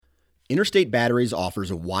Interstate Batteries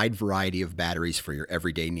offers a wide variety of batteries for your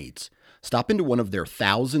everyday needs. Stop into one of their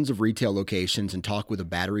thousands of retail locations and talk with a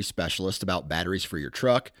battery specialist about batteries for your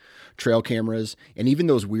truck, trail cameras, and even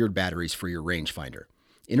those weird batteries for your rangefinder.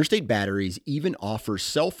 Interstate Batteries even offers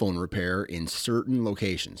cell phone repair in certain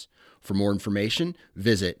locations. For more information,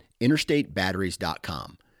 visit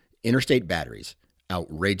interstatebatteries.com. Interstate Batteries,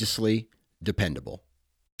 outrageously dependable.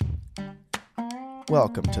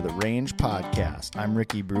 Welcome to the Range Podcast. I'm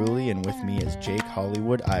Ricky Bruley, and with me is Jake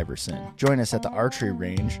Hollywood Iverson. Join us at the Archery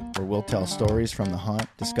Range, where we'll tell stories from the hunt,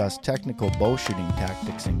 discuss technical bow shooting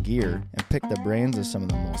tactics and gear, and pick the brains of some of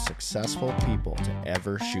the most successful people to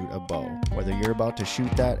ever shoot a bow. Whether you're about to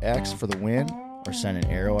shoot that X for the win or send an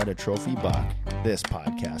arrow at a trophy buck, this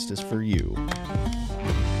podcast is for you.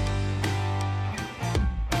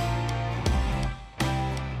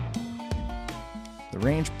 The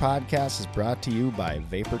Range Podcast is brought to you by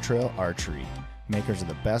Vapor Trail Archery, makers of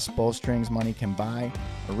the best bowstrings money can buy,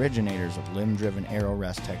 originators of limb-driven arrow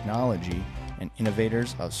rest technology, and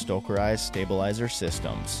innovators of Stokerized stabilizer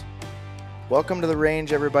systems. Welcome to The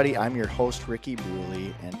Range, everybody. I'm your host, Ricky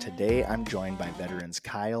Bruley, and today I'm joined by veterans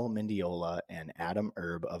Kyle Mendiola and Adam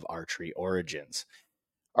Erb of Archery Origins.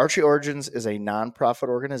 Archery Origins is a nonprofit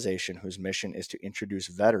organization whose mission is to introduce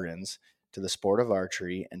veterans to the sport of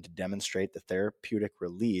archery and to demonstrate the therapeutic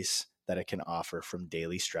release that it can offer from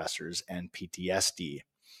daily stressors and PTSD.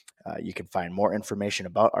 You can find more information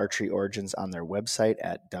about Archery Origins on their website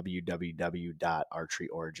at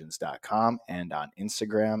www.archeryorigins.com and on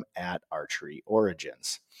Instagram at Archery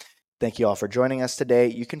Origins. Thank you all for joining us today.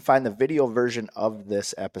 You can find the video version of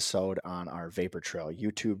this episode on our Vapor Trail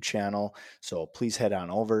YouTube channel, so please head on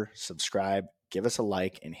over, subscribe, give us a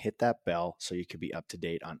like, and hit that bell so you can be up to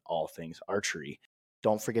date on all things archery.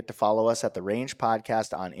 Don't forget to follow us at The Range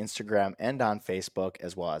Podcast on Instagram and on Facebook,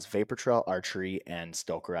 as well as Vapor Trail Archery and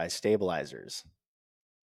Stokerized Stabilizers.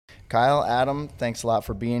 Kyle, Adam, thanks a lot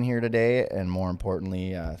for being here today, and more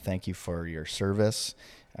importantly, thank you for your service.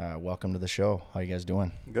 Welcome to the show. How you guys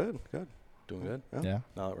doing? Good. Doing good. Yeah.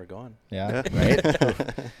 Now that we're going. Yeah. Right.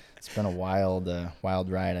 It's been a wild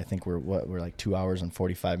ride. I think we're like 2 hours and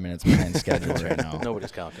 45 minutes behind schedule right now.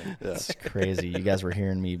 Nobody's counting. Yeah. It's crazy. You guys were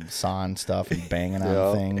hearing me sawing stuff and banging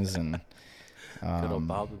on things, and good old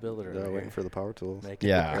Bob the Builder. Waiting for the power tools.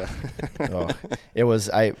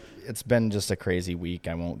 It's been just a crazy week.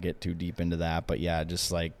 I won't get too deep into that, but yeah,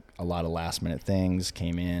 just like a lot of last minute things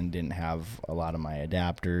came in, didn't have a lot of my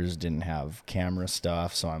adapters, didn't have camera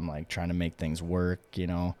stuff, so I'm like trying to make things work, you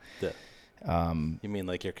know. Yeah. You mean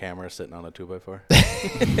like your camera sitting on a 2x4?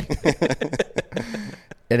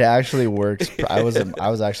 It actually works. I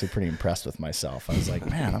was actually pretty impressed with myself. I was like,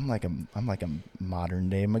 man, I'm like a modern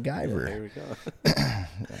day MacGyver. Yeah, there we go.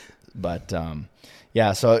 But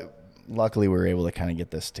so luckily we were able to kind of get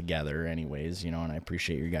this together anyways, you know, and I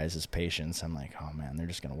appreciate your guys' patience. I'm like, oh man, they're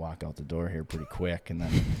just going to walk out the door here pretty quick, and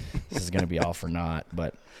then this is going to be all for naught.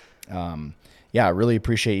 But I really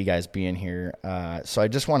appreciate you guys being here. So I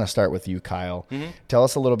just want to start with you, Kyle. Mm-hmm. Tell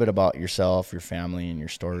us a little bit about yourself, your family, and your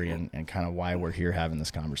story, and kind of why we're here having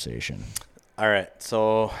this conversation. All right.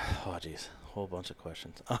 So, whole bunch of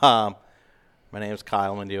questions. My name is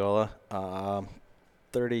Kyle Mendiola.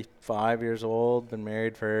 35 years old, been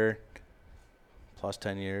married for plus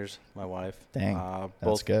 10 years, my wife. Dang,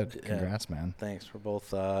 that's good. Congrats, man. Thanks. We're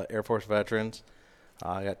both Air Force veterans.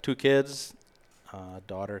 I got two kids.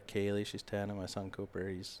 Daughter Kaylee, she's 10, and my son Cooper,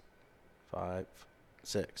 he's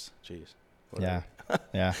 6. Jeez. Whatever.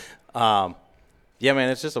 Yeah. Yeah, man,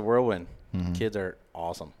 it's just a whirlwind. Mm-hmm. Kids are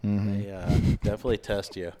awesome. Mm-hmm. They definitely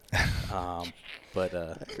test you. But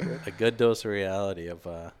a good dose of reality of,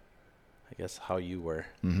 I guess, how you were.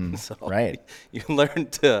 Mm-hmm. So right. You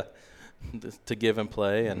learn to give and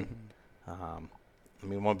play. And, I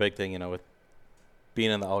mean, one big thing, you know, with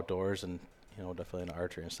being in the outdoors and, you know, definitely in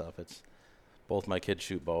archery and stuff, it's both my kids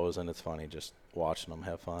shoot bows, and it's funny just watching them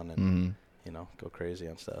have fun and, you know, go crazy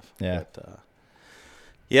and stuff. Yeah. But,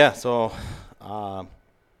 so, I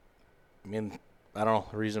mean, I don't know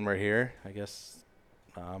the reason we're here. I guess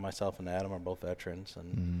myself and Adam are both veterans,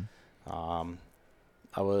 and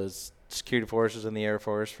I was security forces in the Air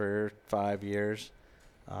Force for 5 years.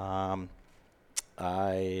 For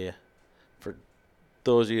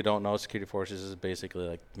those of you who don't know, security forces is basically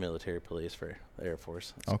like military police for the Air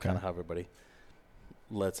Force. That's kind of how everybody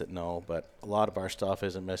lets it know. But a lot of our stuff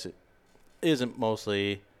isn't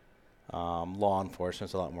mostly law enforcement.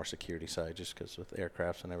 It's a lot more security side, just because with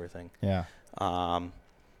aircrafts and everything. Yeah.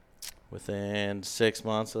 Within 6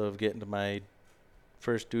 months of getting to my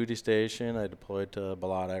first duty station, I deployed to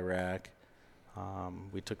Balad, Iraq.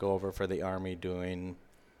 We took over for the Army doing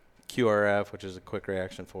QRF, which is a quick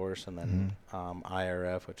reaction force, and then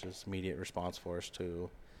IRF, which is immediate response force to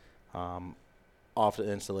off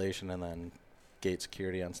the installation and then gate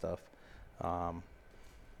security on stuff.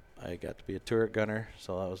 I got to be a turret gunner,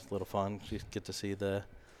 so that was a little fun. You get to see the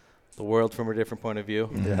world from a different point of view.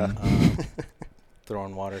 Yeah.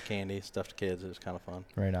 Throwing water, candy, stuff to kids. It was kind of fun.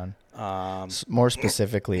 Right on. More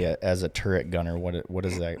specifically, as a turret gunner, what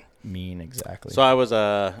does that mean exactly? So I was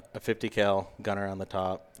a 50 cal gunner on the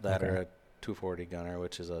top, that or a 240 gunner,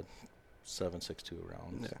 which is a 7.62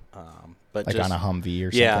 rounds. Yeah. But like just, on a Humvee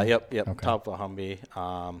or something? Yeah, yep. Okay. Top of a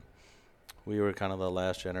Humvee. We were kind of the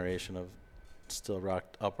last generation of still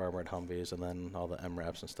rocked up armored Humvees, and then all the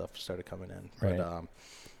MRAPs and stuff started coming in. Right. But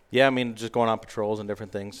yeah, I mean, just going on patrols and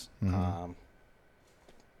different things.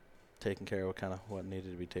 Taking care of what needed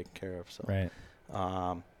to be taken care of. So. Right.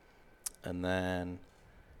 And then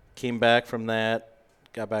came back from that,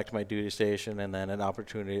 got back to my duty station, and then an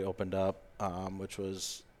opportunity opened up, which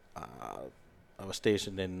was I was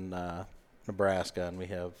stationed in Nebraska, and we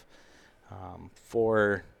have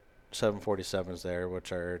 4 747s there,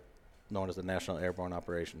 which are known as the National Airborne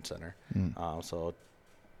Operations Center. So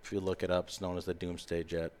if you look it up, it's known as the Doomsday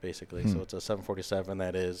Jet, basically. So it's a 747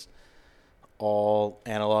 that is all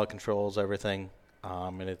analog controls, everything,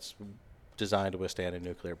 and it's designed to withstand a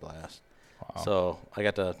nuclear blast. Wow. So I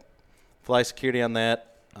got to fly security on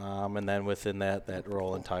that, and then within that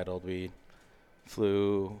role entitled, we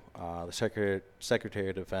flew the Secretary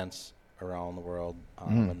of Defense around the world,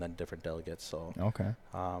 and then different delegates. So okay.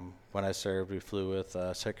 When I served, we flew with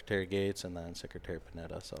Secretary Gates and then Secretary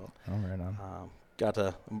Panetta. So right on.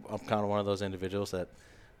 I'm kind of one of those individuals that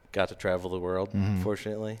got to travel the world,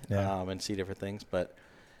 fortunately, and see different things. But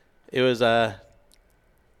it was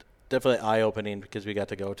definitely eye-opening because we got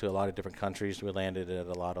to go to a lot of different countries. We landed at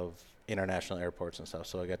a lot of international airports and stuff,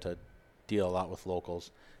 so I got to deal a lot with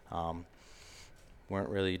locals. Weren't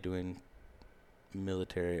really doing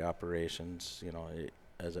military operations,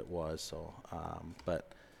 as it was. So,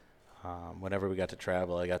 but whenever we got to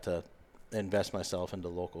travel, I got to invest myself into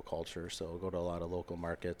local culture. So go to a lot of local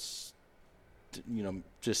markets,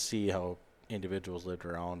 just see how individuals lived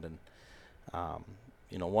around. And,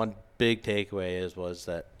 one big takeaway was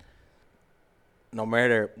that no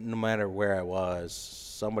matter where I was,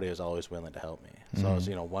 somebody was always willing to help me. So it was,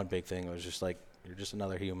 one big thing was just like, you're just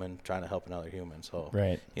another human trying to help another human. So,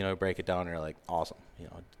 right. Break it down and you're like, awesome.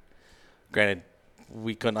 Granted,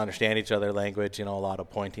 we couldn't understand each other's language, a lot of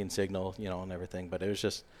pointing signal, and everything, but it was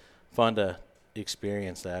just fun to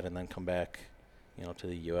experience that and then come back, to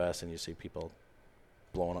the U.S. and you see people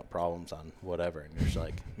blowing up problems on whatever. And you're just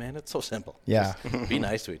like, man, it's so simple. Yeah. Just be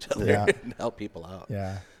nice to each other and help people out.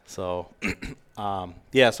 Yeah. So, so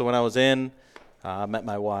when I was in, I met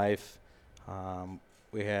my wife.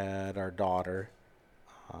 We had our daughter.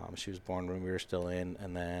 She was born when we were still in,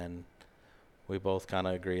 and then we both kind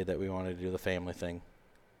of agreed that we wanted to do the family thing.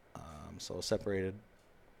 So separated,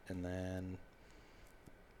 and then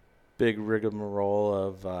big rigmarole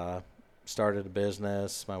of started a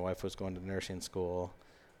business. My wife was going to nursing school,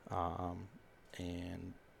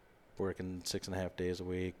 and working 6.5 days a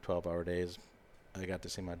week, 12-hour days. I got to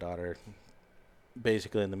see my daughter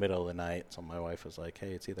basically in the middle of the night. So my wife was like,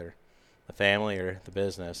 hey, it's either the family or the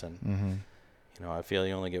business. And, I feel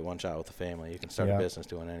you only get one shot with the family. You can start a business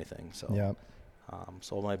doing anything. So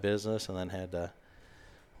sold my business and then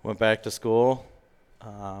went back to school.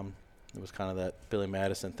 It was kind of that Billy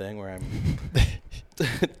Madison thing where I'm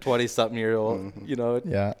 20-something-year-old,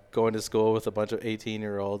 going to school with a bunch of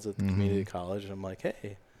 18-year-olds at the community college. And I'm like,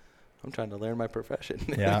 hey, I'm trying to learn my profession.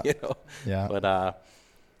 But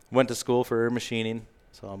went to school for machining.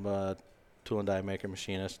 So I'm a tool and die maker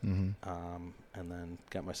machinist. And then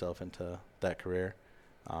got myself into that career.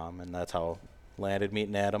 And that's how landed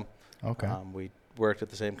meeting Adam. Okay. We worked at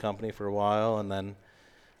the same company for a while, and then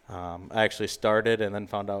I actually started and then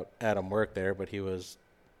found out Adam worked there, but he was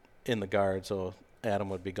in the Guard, so Adam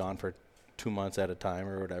would be gone for 2 months at a time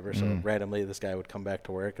or whatever. So randomly this guy would come back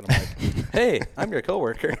to work, and I'm like, hey, I'm your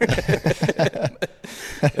coworker.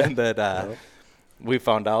 And then we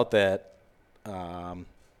found out that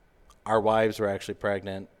our wives were actually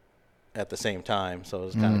pregnant at the same time, so it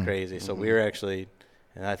was kind of crazy. So we were actually,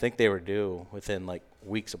 and I think they were due within like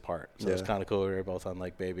weeks apart. So it was kind of cool. We were both on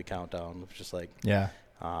like baby countdown. It was just like,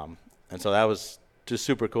 and so that was just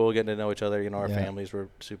super cool getting to know each other. Our families were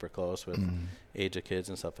super close with age of kids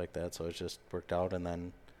and stuff like that. So it just worked out, and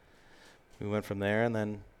then we went from there, and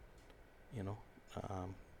then,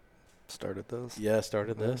 started this. Yeah,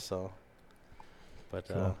 started this. So, but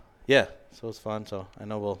cool. so it was fun. So I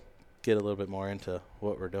know we'll get a little bit more into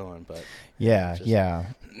what we're doing. But yeah,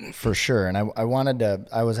 for sure. And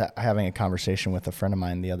I was having a conversation with a friend of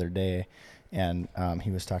mine the other day, and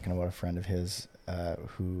he was talking about a friend of his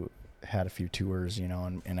who had a few tours,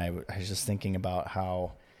 and I was just thinking about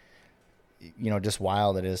how, just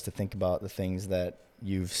wild it is to think about the things that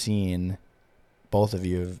you've seen, both of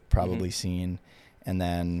you have probably seen, and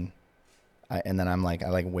then I'm like,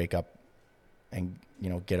 I wake up and,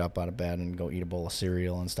 get up out of bed and go eat a bowl of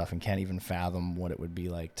cereal and stuff, and can't even fathom what it would be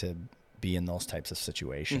like to be in those types of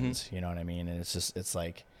situations. You know what I mean? And it's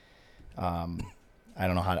like, I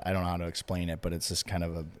don't know how to explain it, but it's just kind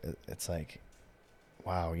of it's like,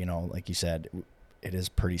 wow, like you said, it is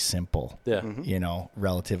pretty simple. Yeah.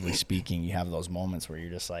 Relatively speaking, you have those moments where you're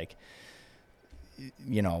just like,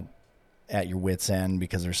 at your wit's end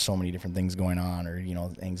because there's so many different things going on, or,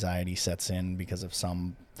 anxiety sets in because of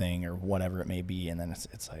something or whatever it may be. And then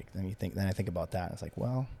it's like, then I think about that. And it's like,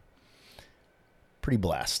 well, pretty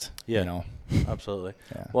blessed. Yeah, absolutely.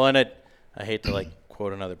 Yeah. Well, and I hate to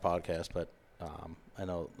quote another podcast, but I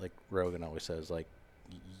know Rogan always says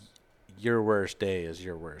your worst day is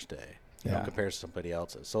your worst day, compared to somebody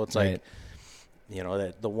else's. So it's right.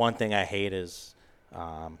 That the one thing I hate is,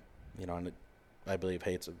 and I believe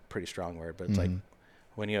hate's a pretty strong word, but it's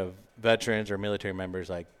when you have veterans or military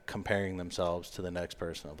members comparing themselves to the next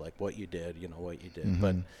person of what you did, what you did.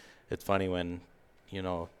 But it's funny when,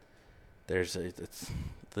 it's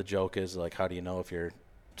the joke is how do you know if you're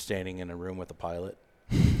standing in a room with a pilot?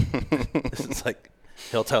 It's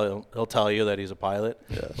he'll tell you that he's a pilot,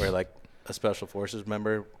 where a special forces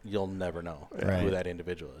member, you'll never know who that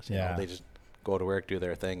individual is. You know, they just go to work, do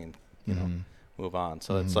their thing, and move on.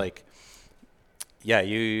 So it's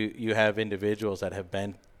you have individuals that have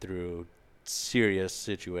been through serious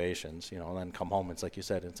situations, and then come home. It's like you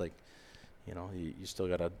said, it's you still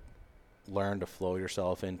got to learn to flow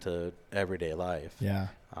yourself into everyday life. Yeah.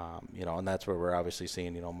 And that's where we're obviously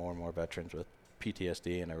seeing, more and more veterans with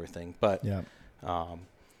PTSD and everything. But,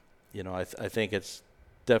 I think it's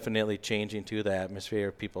definitely changing to the atmosphere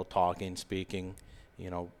of people talking, speaking,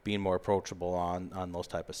 being more approachable on those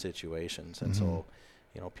type of situations. And so,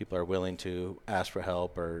 people are willing to ask for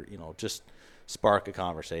help or, just spark a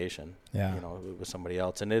conversation, with somebody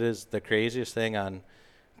else. And it is the craziest thing on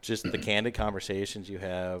just the candid conversations you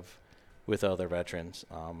have with other veterans,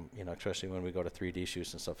 especially when we go to 3D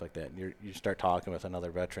shoots and stuff like that. And you start talking with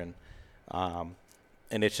another veteran, and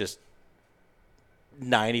it's just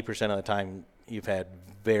 90% of the time you've had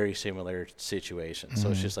very similar situations.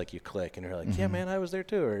 So it's just you click and you're like, yeah, man, I was there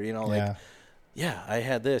too. Or, yeah, I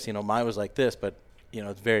had this, mine was like this, but,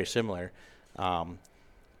 it's very similar.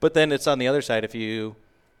 But then it's on the other side, if you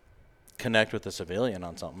connect with a civilian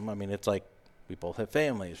on something, I mean, it's we both have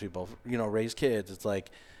families, we both, raise kids. It's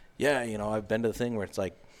I've been to the thing where it's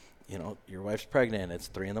your wife's pregnant, it's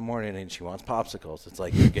 3 a.m. and she wants popsicles. It's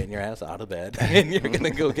you're getting your ass out of bed and you're going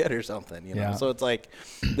to go get her something, So it's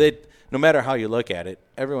no matter how you look at it,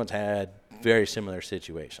 everyone's had very similar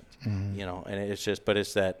situations, and it's just, but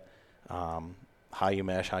it's that, how you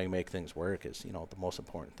mesh, how you make things work is, the most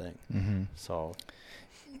important thing. So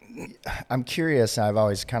I'm curious. I've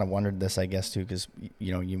always kind of wondered this, I guess, too, because,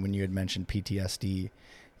 when you had mentioned PTSD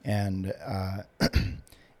and,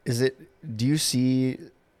 do you see,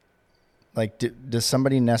 does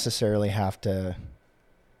somebody necessarily have to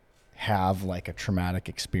have a traumatic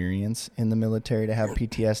experience in the military to have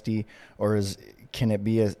PTSD, or can it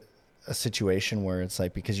be a situation where it's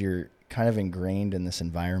because you're kind of ingrained in this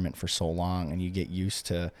environment for so long and you get used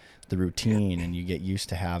to the routine and you get used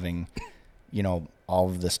to having, all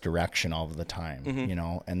of this direction all of the time,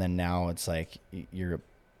 and then now it's you're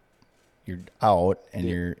out and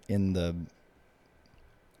you're in the,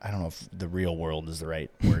 I don't know if the real world is the right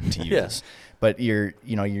word to use, but you're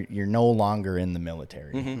no longer in the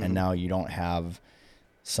military, and now you don't have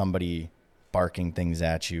somebody barking things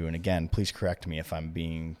at you. And again, please correct me if I'm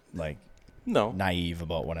being naive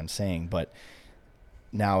about what I'm saying, but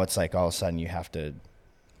now it's all of a sudden you have to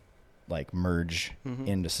merge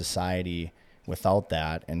into society without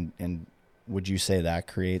that. And would you say that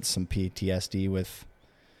creates some PTSD with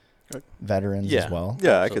veterans as well?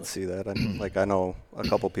 Yeah, I could see that. I know a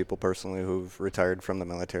couple people personally who've retired from the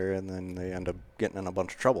military and then they end up getting in a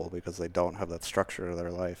bunch of trouble because they don't have that structure of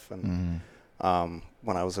their life. And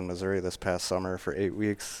when I was in Missouri this past summer for 8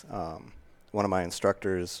 weeks, one of my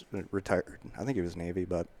instructors retired. I think he was Navy,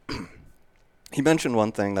 but he mentioned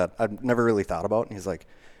one thing that I've never really thought about. And he's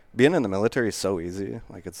being in the military is so easy.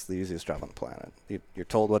 It's the easiest job on the planet. You're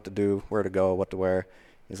told what to do, where to go, what to wear.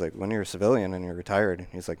 He's when you're a civilian and you're retired,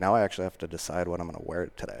 he's now I actually have to decide what I'm going to wear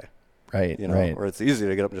today. Right, right. Or it's easy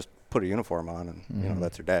to get up and just put a uniform on and,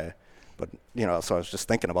 that's your day. But, you know, so I was just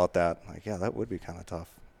thinking about that. Like, yeah, that would be kind of tough.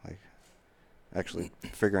 Like, actually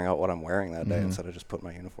figuring out what I'm wearing that day instead of just putting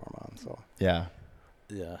my uniform on. So Yeah.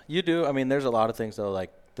 Yeah, you do. I mean, there's a lot of things, though,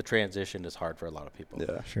 like the transition is hard for a lot of people.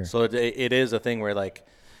 yeah, Sure. So it is a thing where, like,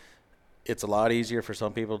 it's a lot easier for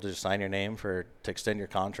some people to just sign your name to extend your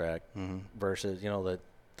contract versus, you know,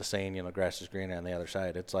 the saying, you know, grass is greener on the other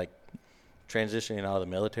side. It's like transitioning out of the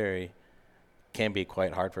military can be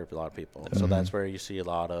quite hard for a lot of people. So that's where you see a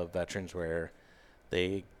lot of veterans where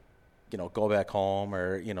they, you know, go back home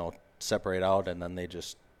or, you know, separate out, and then they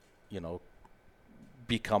just, you know,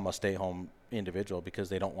 become a stay-home individual because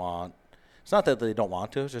they don't want. It's not that they don't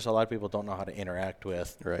want to. It's just a lot of people don't know how to interact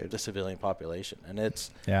with the civilian population, and it's.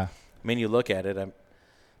 Yeah. I mean, you look at it.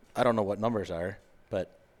 I don't know what numbers are, but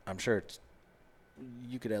I'm sure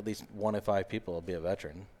you could at least 1 in 5 people will be a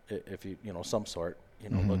veteran if you know some sort. You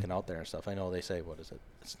know, looking out there and stuff. I know they say, what is it?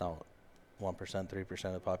 It's now 1%, 3%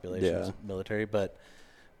 of the population is military, but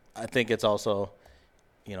I think it's also,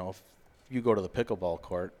 you know, if you go to the pickleball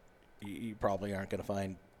court, you probably aren't going to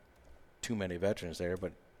find too many veterans there,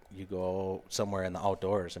 but you go somewhere in the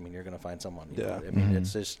outdoors, I mean, you're going to find someone. You know? I mean,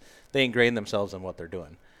 it's just they ingrain themselves in what they're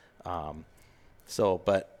doing.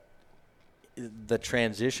 But the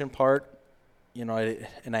transition part, you know,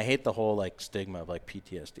 and I hate the whole like stigma of like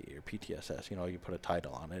PTSD or PTSS. You know, you put a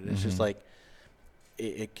title on it. It's just like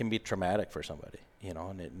it can be traumatic for somebody. You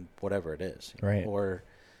know, and whatever it is. Right. Or,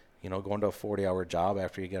 you know, going to a 40-hour job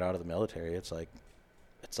after you get out of the military, it's like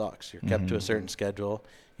it sucks. You're kept to a certain schedule.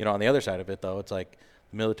 You know, on the other side of it though, it's like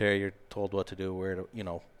the military. You're told what to do, where to, you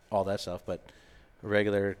know, all that stuff. But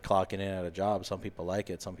regular clocking in at a job, some people like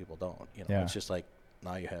it, some people don't. You know, it's just like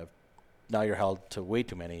now you're held to way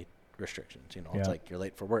too many restrictions. You know, it's like you're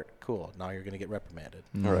late for work. Cool. Now you're going to get reprimanded.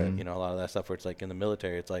 Right. You know, a lot of that stuff where it's like in the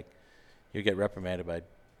military, it's like you get reprimanded by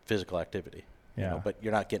physical activity. You know, but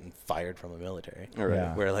you're not getting fired from the military. Right.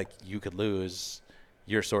 Yeah. Where like you could lose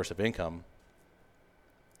your source of income,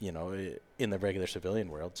 you know, in the regular civilian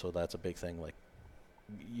world. So that's a big thing. Like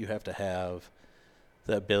you have to have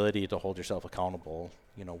the ability to hold yourself accountable,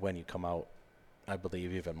 you know, when you come out, I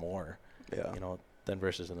believe even more, you know, than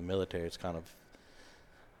versus in the military. It's kind of,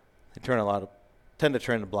 they tend to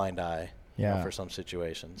turn a blind eye you know, for some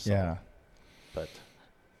situations. So, but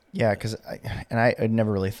yeah, because I had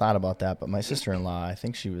never really thought about that, but my sister-in-law, I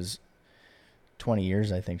think she was 20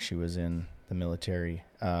 years, I think she was in the military,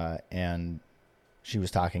 and she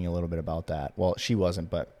was talking a little bit about that. Well, she wasn't,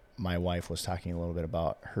 but my wife was talking a little bit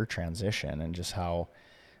about her transition and just how,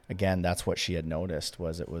 again, that's what she had noticed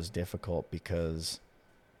was it was difficult because,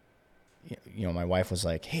 you know, my wife was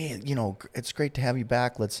like, hey, you know, it's great to have you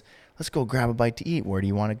back. Let's go grab a bite to eat. Where do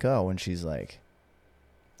you want to go? And she's like,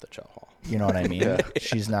 the chow hall. You know what I mean?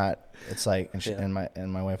 She's not, it's like, and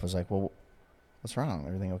my wife was like, well, what's wrong?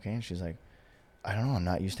 Everything okay? And she's like, I don't know. I'm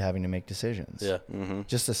not used to having to make decisions. Yeah.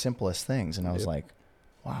 Just the simplest things. And I was like,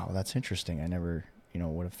 wow, that's interesting. I never, you know,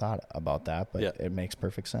 would have thought about that, but it makes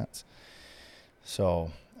perfect sense.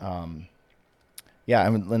 So, yeah,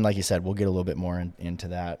 and like you said, we'll get a little bit more into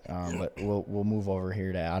that, but we'll move over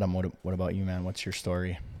here to Adam. What about you, man? What's your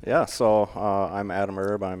story? Yeah, so I'm Adam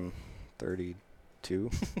Erb. I'm 32,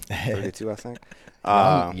 I think.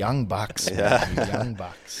 Young bucks. Young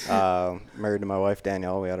bucks. Married to my wife,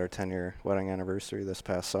 Danielle. We had our 10-year wedding anniversary this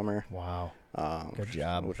past summer. Wow. Good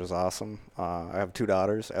job. Which was awesome. I have 2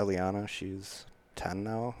 daughters. Eliana, she's 10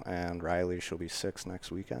 now, and Riley, she'll be 6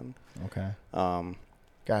 next weekend. Okay.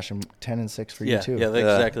 Gosh, I'm 10 and 6 for you too. Yeah,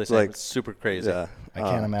 exactly the same. Like, it's super crazy. Yeah. I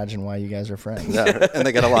can't imagine why you guys are friends. Yeah, and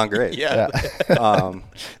they get along great. So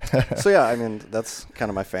yeah, I mean, that's kind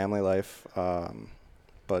of my family life.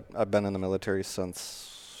 But I've been in the military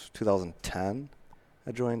since 2010.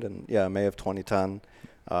 I joined in May of 2010.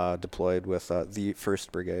 Deployed with the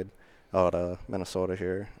 1st Brigade out of Minnesota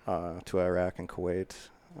here to Iraq and Kuwait,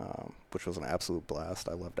 which was an absolute blast.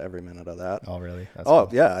 I loved every minute of that. Oh, really? That's cool.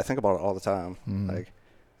 Yeah, I think about it all the time. Like,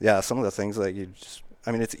 yeah, some of the things that you just,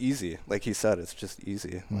 I mean, it's easy. Like he said, it's just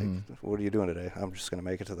easy. Like, what are you doing today? I'm just going to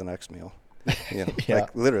make it to the next meal. You know,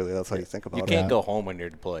 like literally, that's how you think about it. You can't go home when you're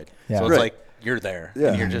deployed. Yeah. So it's like you're there,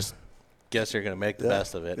 and you're just guess you're going to make the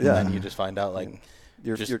best of it, and then you just find out like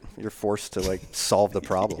you're forced to like solve the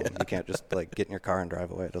problem. You can't just like get in your car and drive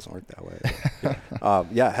away. It doesn't work that way.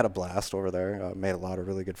 I had a blast over there. Made a lot of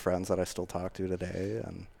really good friends that I still talk to today,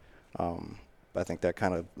 and I think that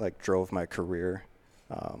kind of like drove my career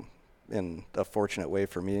in a fortunate way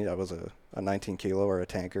for me. I was a 19 kilo or a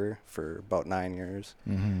tanker for about 9 years.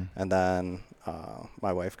 And then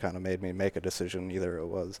my wife kind of made me make a decision. Either it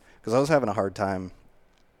was because I was having a hard time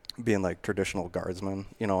being like traditional guardsman,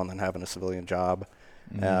 you know, and then having a civilian job.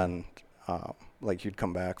 And like you'd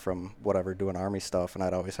come back from whatever doing Army stuff, and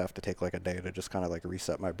I'd always have to take like a day to just kind of like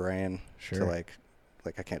reset my brain to like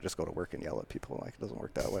I can't just go to work and yell at people. Like, it doesn't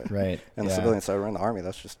work that way. Right. And the civilian side, we're in the Army,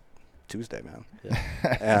 that's just Tuesday, man.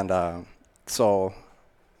 Yeah. And so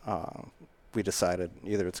we decided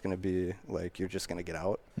either it's going to be like you're just going to get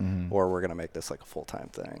out, or we're going to make this like a full-time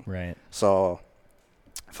thing. Right. So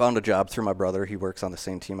I found a job through my brother. He works on the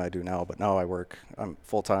same team I do now, but now I'm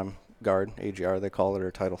full-time guard, AGR they call it, or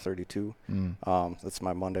Title 32. That's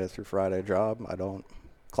my Monday through Friday job. I don't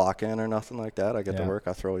clock in or nothing like that. I get to work,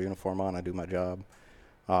 I throw a uniform on, I do my job.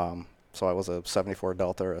 So I was a 74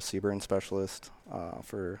 Delta, or a Seaburn specialist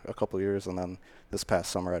for a couple of years, and then this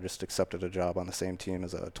past summer I just accepted a job on the same team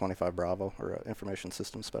as a 25 Bravo, or an information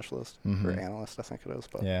systems specialist, or analyst, I think it is.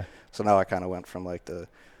 But so now I kind of went from like the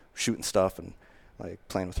shooting stuff and like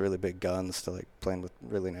playing with really big guns to like playing with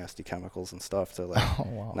really nasty chemicals and stuff to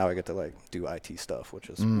like now I get to like do IT stuff, which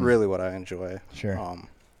is really what I enjoy. Sure.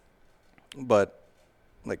 But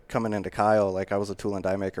like coming into Kyle, like I was a tool and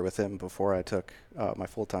die maker with him before I took my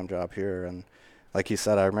full-time job here. And like he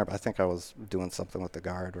said, I think I was doing something with the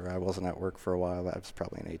guard where I wasn't at work for a while. I was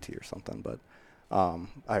probably an AT or something. But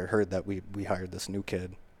I heard that we hired this new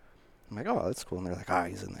kid. I'm like, oh, that's cool. And they're like,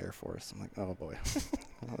 he's in the Air Force. I'm like, oh, boy,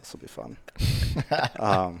 well, this will be fun.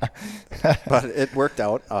 But it worked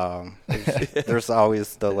out. There's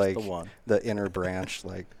always the inner branch,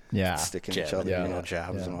 like, sticking each other,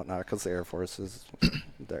 jabs and whatnot, because the Air Force is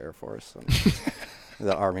the Air Force and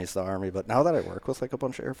the Army's the Army. But now that I work with like a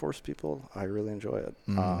bunch of Air Force people, I really enjoy it.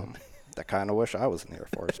 I kind of wish I was in the Air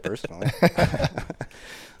Force personally.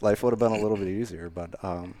 Life would have been a little bit easier, but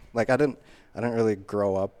like I didn't really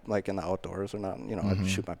grow up like in the outdoors or not. I'd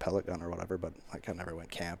shoot my pellet gun or whatever, but like I never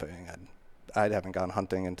went camping. I haven't gone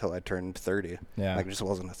hunting until I turned 30. Like it just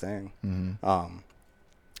wasn't a thing.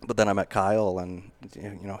 But then I met Kyle, and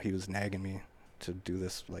he was nagging me to do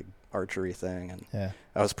this like archery thing, and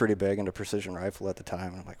I was pretty big into precision rifle at the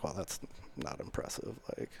time, and I'm like, well, that's not impressive.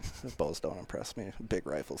 Like bows don't impress me, big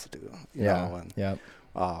rifles do. You know?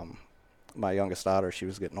 And my youngest daughter, she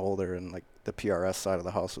was getting older, and like the PRS side of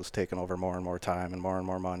the house was taking over more and more time and more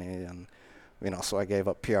money, and so I gave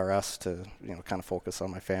up PRS to kind of focus on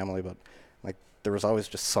my family. But like there was always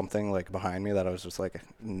just something like behind me that I was just like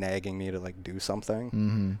nagging me to like do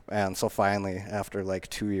something. And so finally, after like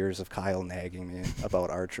 2 years of Kyle nagging me about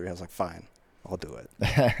archery, I was like, fine, I'll do it.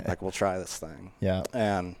 Like we'll try this thing.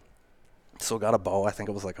 And so got a bow. I think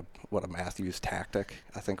it was like a Matthews Tactic.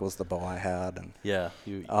 I think it was the bow I had. And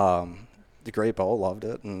the great bow, loved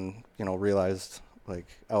it, and realized like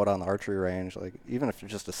out on the archery range, like even if you're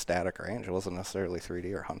just a static range, it wasn't necessarily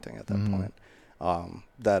 3D or hunting at that point.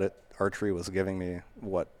 Archery was giving me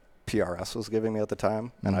what PRS was giving me at the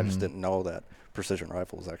time, and I just didn't know that precision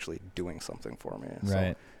rifle was actually doing something for me.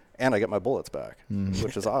 Right. So, and I get my bullets back,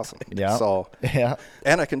 which is awesome. So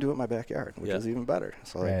and I can do it in my backyard, which is even better.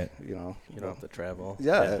 So like, you don't have to travel. I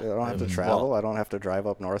don't have to travel. I don't have to drive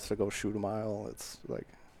up north to go shoot a mile. It's like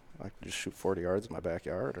I can just shoot 40 yards in my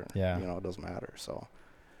backyard, or it doesn't matter. So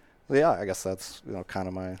I guess that's kind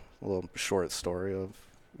of my little short story of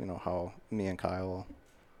how me and Kyle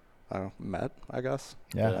met, I guess.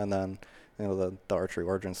 And then the archery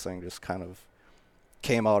origins thing just kind of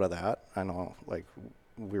came out of that. I know like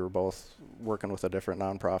we were both working with a different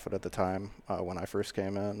nonprofit at the time when I first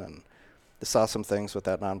came in, and saw some things with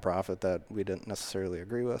that nonprofit that we didn't necessarily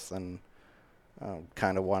agree with, and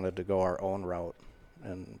kind of wanted to go our own route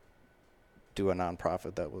and do a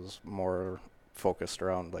nonprofit that was more focused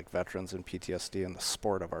around like veterans and PTSD and the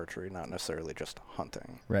sport of archery, not necessarily just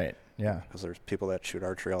hunting. Right. Yeah. Because there's people that shoot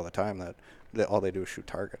archery all the time that all they do is shoot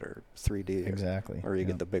target or 3D. Exactly. Or you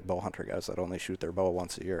get the big bow hunter guys that only shoot their bow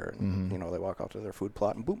once a year, and they walk out to their food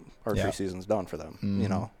plot and boom, archery season's done for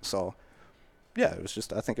them. So it was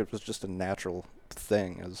just, I think it was just a natural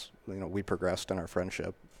thing as we progressed in our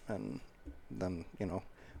friendship, and then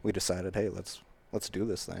we decided, hey, let's do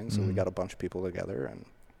this thing. So we got a bunch of people together and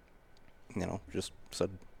just said,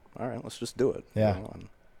 all right, let's just do it. And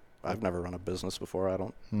I've never run a business before. I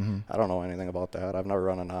don't know anything about that. I've never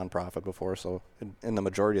run a nonprofit before. So in the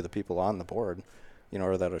majority of the people on the board,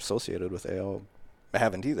 or that are associated with AO,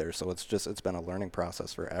 haven't either. So it's been a learning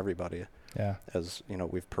process for everybody. As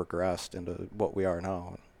we've progressed into what we are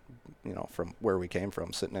now. From where we came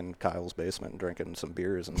from, sitting in Kyle's basement and drinking some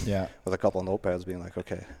beers and with a couple of notepads, being like,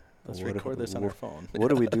 okay, let's record this on our phone. What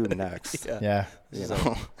do we do next? This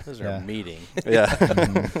is our meeting.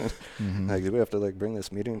 Like, do we have to like bring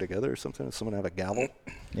this meeting together or something? Does someone have a gavel?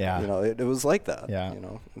 It was like that.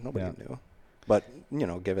 Nobody knew. But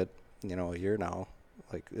give it a year now,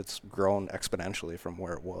 like it's grown exponentially from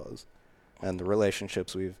where it was, and the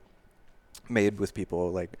relationships we've made with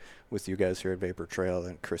people like with you guys here at Vapor Trail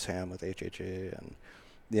and Chris Ham with HHA and,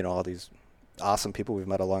 you know, all these awesome people we've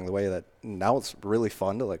met along the way that now it's really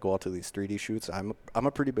fun to like go out to these 3D shoots. I'm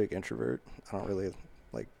a pretty big introvert. I don't really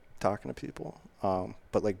like talking to people.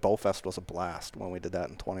 But like Bowfest was a blast when we did that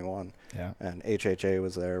in 21. Yeah. And HHA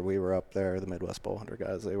was there. We were up there. The Midwest Bow Hunter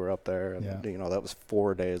guys, they were up there. And, you know, that was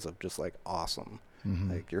 4 days of just like awesome.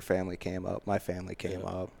 Like your family came up. My family came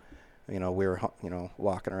up. You know, we were, you know,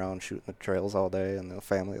 walking around shooting the trails all day, and the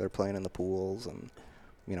family, they're playing in the pools. And,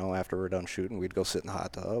 you know, after we're done shooting, we'd go sit in the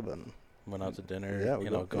hot tub and went out to dinner, Yeah, you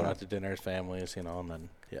know, going out to dinner as families, you know, and then,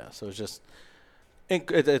 so it's just,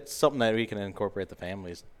 it's something that we can incorporate the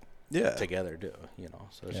families together, you know,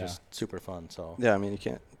 so it's just super fun, so. Yeah, I mean, you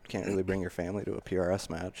can't really bring your family to a PRS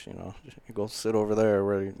match, you know. You go sit over there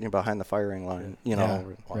where you're behind the firing line, you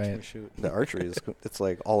know, watch me shoot. The archery is, it's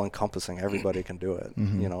like all-encompassing. Everybody can do it,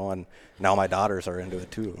 you know, and now my daughters are into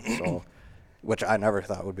it too, so, which I never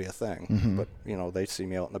thought would be a thing, but, you know, they see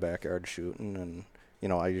me out in the backyard shooting, and, you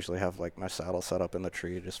know, I usually have like my saddle set up in the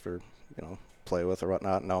tree just for, you know, play with or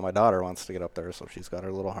whatnot. Now my daughter wants to get up there, so she's got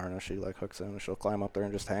her little harness. She like hooks in and she'll climb up there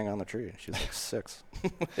and just hang on the tree. She's like 6.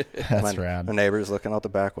 That's rad. The neighbor's looking out the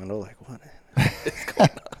back window like, what is going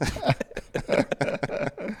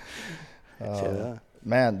on?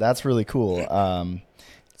 Man, that's really cool.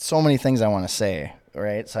 So many things I want to say.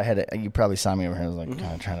 Right, so you probably saw me over here. I was like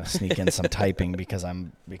kind of trying to sneak in some typing because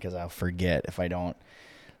I'll forget if I don't.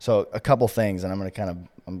 So a couple things, and I'm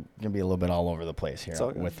gonna be a little bit all over the place here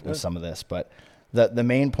with some of this. But the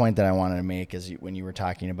main point that I wanted to make is when you were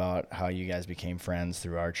talking about how you guys became friends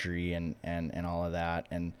through archery and all of that,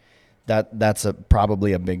 and that's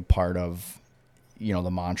probably a big part of, you know, the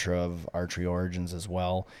mantra of Archery Origins as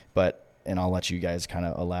well. And I'll let you guys kind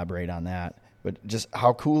of elaborate on that. But just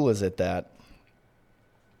how cool is it that,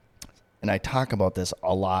 and I talk about this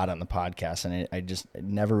a lot on the podcast, and I just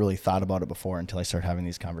never really thought about it before until I started having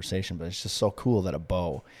these conversations, but it's just so cool that a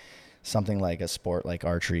bow, something like a sport like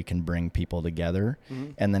archery, can bring people together.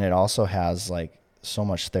 And then it also has like so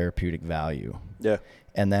much therapeutic value. Yeah.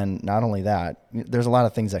 And then not only that, there's a lot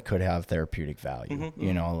of things that could have therapeutic value,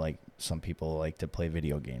 you know, like some people like to play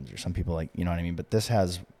video games, or some people like, you know what I mean? But this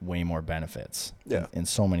has way more benefits in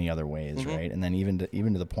so many other ways, right? And then even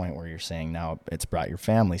to the point where you're saying now it's brought your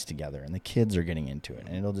families together and the kids are getting into it,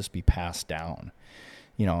 and it'll just be passed down,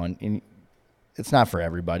 you know, and it's not for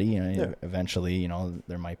everybody, you know. Eventually, you know,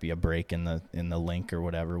 there might be a break in the link or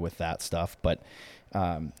whatever with that stuff, but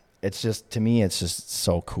it's just, to me, it's just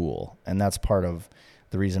so cool. And that's part of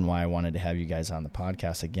the reason why I wanted to have you guys on the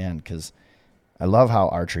podcast again, because I love how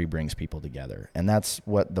archery brings people together, and that's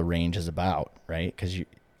what the range is about, right? Because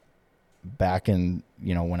back in,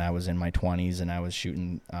 you know, when I was in my 20s and I was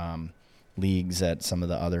shooting leagues at some of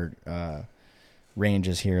the other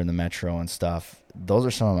ranges here in the metro and stuff, those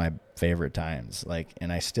are some of my favorite times. Like,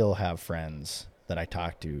 and I still have friends that I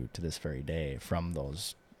talk to this very day from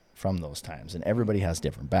those times, and everybody has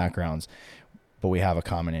different backgrounds, but we have a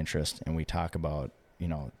common interest, and we talk about, you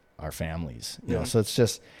know, our families, you know. So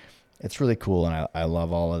it's really cool, and I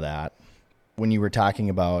love all of that. When you were talking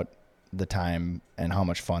about the time and how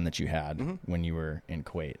much fun that you had when you were in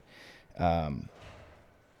Kuwait,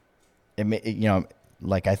 you know,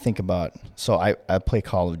 like I think about, so I play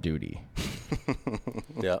Call of Duty.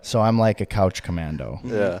 So I'm like a couch commando,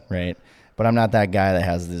 right? But I'm not that guy that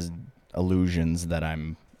has these illusions that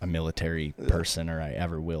I'm a military person or I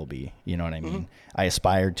ever will be. You know what I mean? I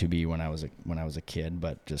aspired to be when I was a kid,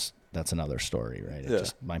 but just, that's another story, right? It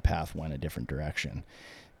just, my path went a different direction.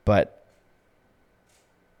 But,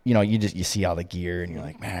 you know, you see all the gear and you're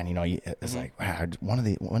like, man, you know, it's like, wow,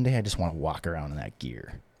 one day I just want to walk around in that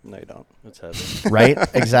gear. No, you don't. It's heavy. Right?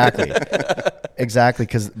 Exactly. Exactly.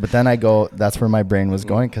 But then I go, that's where my brain was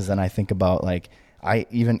going. 'Cause then I think about, like,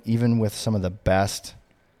 even with some of the best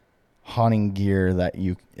hunting gear that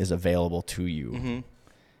is available to you,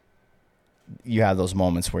 you have those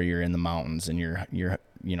moments where you're in the mountains and you're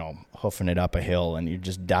you know, hoofing it up a hill and you're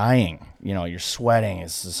just dying, you know, you're sweating,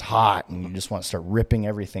 it's just hot, and you just want to start ripping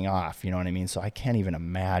everything off, you know what I mean? So I can't even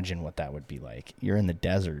imagine what that would be like. You're in the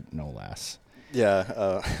desert, no less.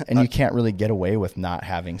 Yeah. And you can't really get away with not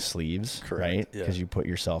having sleeves, right? Because you put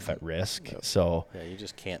yourself at risk. So you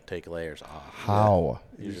just can't take layers off. How?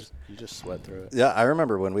 You just sweat through it. Yeah, I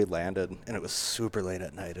remember when we landed, and it was super late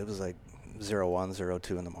at night. It was like 01,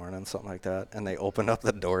 02 in the morning, something like that. And they opened up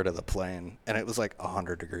the door to the plane, and it was like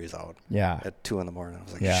 100 degrees out. Yeah. At 2 in the morning. I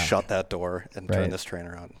was like, shut that door and turn this train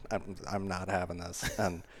around. I'm not having this.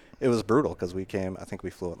 And it was brutal because I think we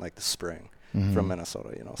flew in like the spring from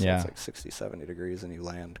Minnesota, you know. So it's like 60, 70 degrees, and you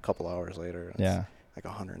land a couple hours later. And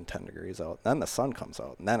like 110 degrees out. Then the sun comes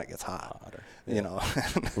out, and then it gets hotter. You know.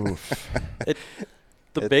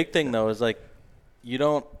 The big thing though is like, you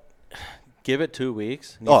don't give it 2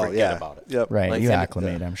 weeks and you forget about it. Yep. Right. Like, you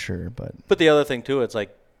acclimate, I'm sure, but the other thing too, it's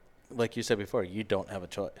like you said before, you don't have a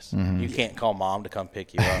choice. You can't call mom to come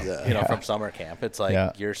pick you up, you know, from summer camp. It's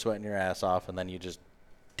like you're sweating your ass off, and then you just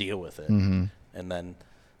deal with it. And then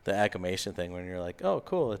the acclimation thing, when you're like, oh,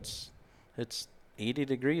 cool, it's 80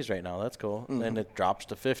 degrees right now. That's cool. And it drops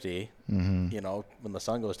to 50, you know, when the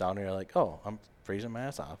sun goes down, and you're like, oh, I'm freezing my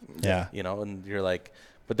ass off. Yeah. You know, and you're like,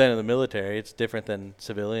 but then in the military, it's different than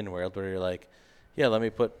civilian world, where you're like, yeah, let me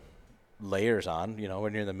put layers on. You know,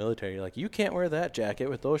 when you're in the military, you're like, you can't wear that jacket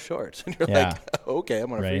with those shorts. And you're like, okay, I'm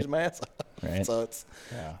going to freeze my ass off. Right. So it's,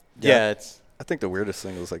 it's, I think the weirdest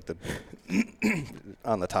thing was like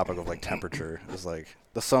on the topic of like temperature is like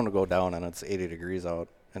the sun will go down and it's 80 degrees out,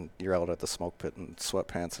 and you're out at the smoke pit in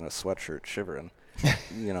sweatpants and a sweatshirt shivering,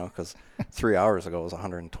 you know, because 3 hours ago it was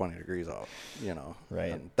 120 degrees out, you know.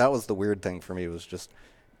 Right. And that was the weird thing for me, was just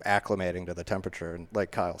acclimating to the temperature. And like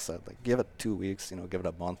Kyle said, like, give it 2 weeks, you know, give it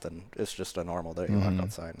a month, and it's just a normal day. You walk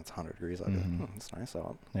outside and it's 100 degrees out. It's nice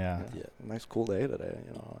out. Yeah. Nice cool day today,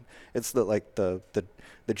 you know. It's the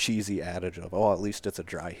cheesy adage of, oh, at least it's a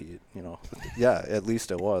dry heat, you know. Yeah, at least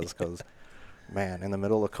it was, because man, in the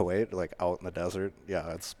middle of Kuwait, like out in the desert,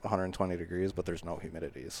 it's 120 degrees, but there's no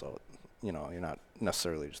humidity, so you know, you're not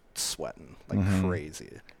necessarily just sweating like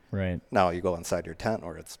crazy. Right. Now you go inside your tent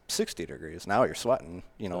where it's 60 degrees. Now you're sweating,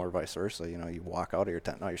 you know, or vice versa. You know, you walk out of your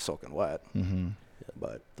tent, now you're soaking wet.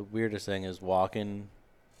 But the weirdest thing is walking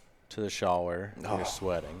to the shower, you're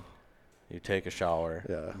sweating. You take a shower.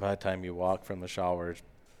 Yeah. By the time you walk from the showers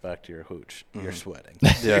back to your hooch, you're sweating.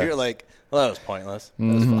 Yeah. You're like, well, that was pointless. That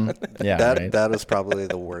was fun. That is probably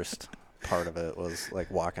the worst part of it, was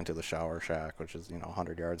like walking to the shower shack, which is, you know,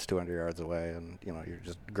 100 yards, 200 yards away, and, you know, you're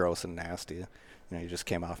just gross and nasty. You know, you just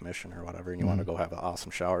came off mission or whatever, and you want to go have an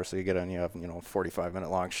awesome shower. So you get in, you have, you know,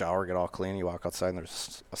 45-minute long shower, get all clean, you walk outside, and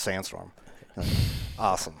there's a sandstorm.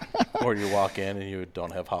 Awesome. Or you walk in and you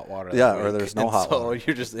don't have hot water. Yeah, or there's no hot water. water. So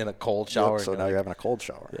you're just in a cold shower. So now you're having a cold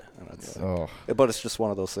shower. Yeah. And it's, but it's just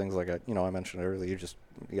one of those things, like I mentioned earlier.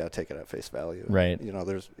 You got to take it at face value. Right. You know,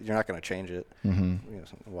 you're not going to change it. You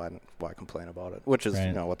know, why complain about it? Which is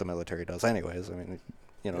you know what the military does, anyways. I mean,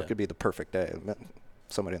 you know, it could be the perfect day.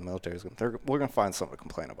 Somebody in the military we're going to find something to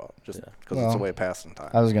complain about, just because it's a way of passing time.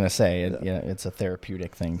 I was going to say, it's a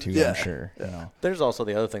therapeutic thing too. I'm sure. You know. There's also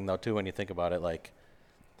the other thing though too, when you think about it, like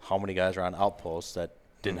how many guys are on outposts that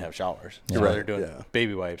didn't have showers. So they're doing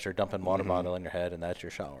baby wipes or dumping water bottle in your head, and that's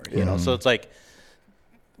your shower. You know, so it's like,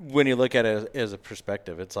 when you look at it as a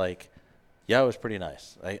perspective, it's like, it was pretty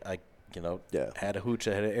nice. I you know, had a hooch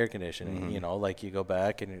that had air conditioning. You know, like you go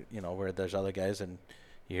back and you know where there's other guys and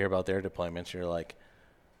you hear about their deployments, you're like,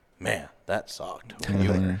 man, that sucked. When you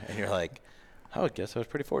were, and you're like, I would guess I was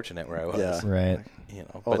pretty fortunate where I was. Yeah. Right. You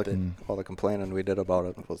know, all the complaining we did about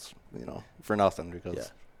it was, you know, for nothing,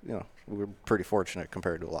 because you know, we were pretty fortunate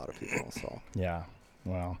compared to a lot of people. So yeah.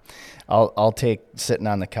 Well, I'll take sitting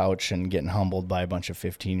on the couch and getting humbled by a bunch of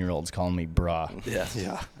 15-year-olds calling me bruh.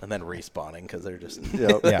 Yeah. And then respawning because they're just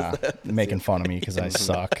making fun of me because I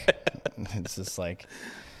suck. It's just like,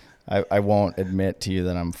 I won't admit to you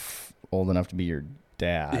that I'm old enough to be your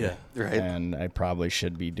dad. Yeah, right. And I probably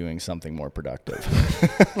should be doing something more productive.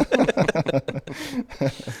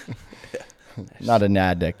 Not an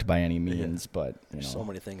addict by any means, but you know. So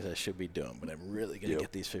many things I should be doing, but I'm really going to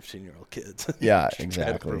get these 15-year-old kids. Yeah,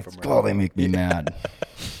 exactly. Oh, they make me mad.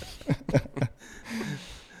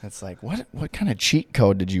 It's like, what kind of cheat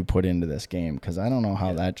code did you put into this game? Because I don't know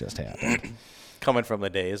how that just happened. Coming from the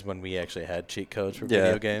days when we actually had cheat codes for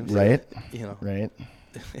video games. Right? You know. Right.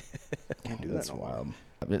 Can't do that. That's wild.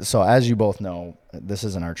 So as you both know, this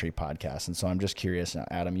is an archery podcast, and so I'm just curious. Now,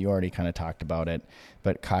 Adam, you already kind of talked about it,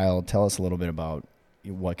 but Kyle, tell us a little bit about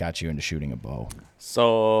what got you into shooting a bow.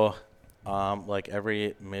 So, like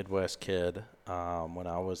every Midwest kid, when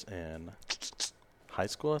I was in high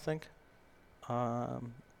school, I think,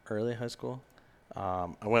 early high school, I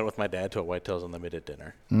went with my dad to a Whitetails Unlimited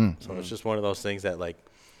dinner. So it's just one of those things that, like,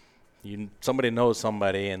 somebody knows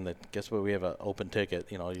somebody, and guess what? We have an open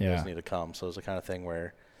ticket. You know, you guys need to come. So it's the kind of thing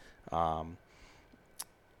where,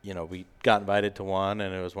 you know, we got invited to one,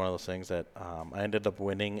 and it was one of those things that I ended up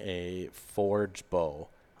winning a forged bow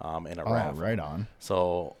in a raffle. Right on.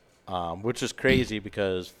 So, which is crazy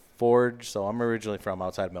because Forge. So I'm originally from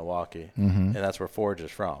outside Milwaukee, and that's where Forge is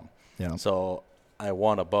from. Yeah. So I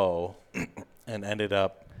won a bow, and ended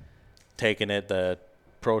up taking it the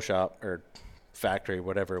pro shop or factory,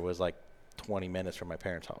 whatever it was, like 20 minutes from my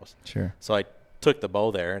parents' house. Sure. So I took the bow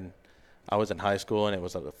there, and I was in high school and it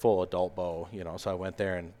was a full adult bow, so I went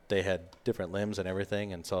there and they had different limbs and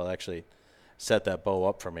everything. And so I actually set that bow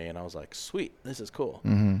up for me and I was like, sweet, this is cool.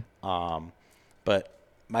 But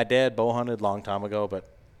my dad bow hunted a long time ago, but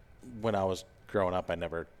when I was growing up, I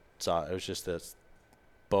never saw it. It was just this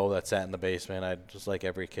bow that sat in the basement. I just like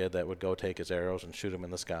every kid that would go take his arrows and shoot them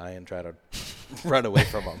in the sky and try to run away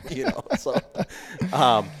from them, So,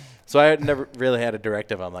 so I had never really had a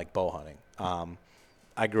directive on like bow hunting.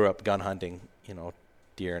 I grew up gun hunting,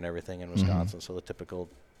 deer and everything in Wisconsin. So the typical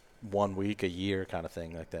 1 week a year kind of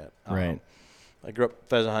thing like that. Right. I grew up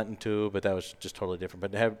pheasant hunting too, but that was just totally different.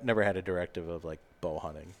 But never had a directive of like bow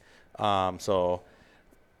hunting. So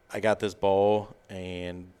I got this bow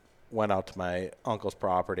and went out to my uncle's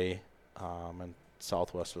property in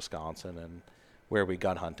southwest Wisconsin and where we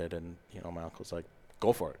gun hunted. And, my uncle's like,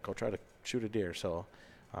 go for it. Go try to shoot a deer. So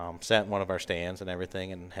sat in one of our stands and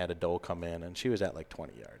everything and had a doe come in. And she was at like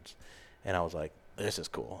 20 yards. And I was like, this is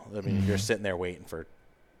cool. I mean, you're sitting there waiting for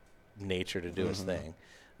nature to do its thing.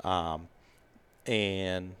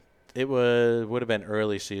 And it would have been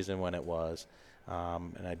early season when it was.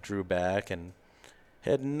 And I drew back and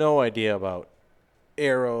had no idea about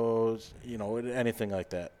arrows, anything like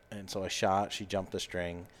that. And so I shot. She jumped the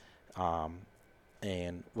string,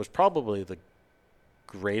 and was probably the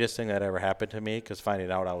greatest thing that ever happened to me because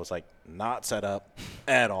finding out I was like not set up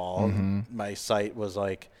at all. My sight was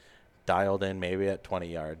like dialed in maybe at 20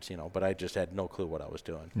 yards, but I just had no clue what I was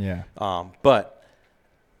doing. Yeah. But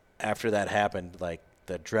after that happened, like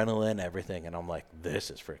the adrenaline, everything, and I'm like,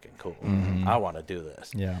 this is freaking cool. I want to do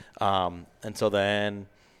this. Yeah. And so then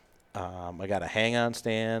I got a hang-on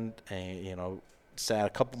stand and, sat a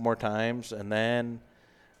couple more times. And then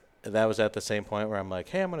that was at the same point where I'm like,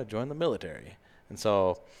 hey, I'm going to join the military. And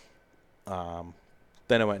so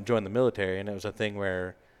then I went and joined the military, and it was a thing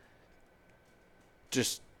where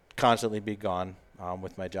just constantly be gone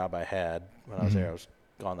with my job I had when I was there. I was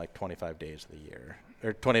gone like 25 days of the year.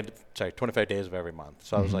 Or 25 days of every month.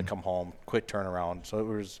 So I was like, come home, quick turnaround. So it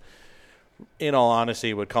was, in all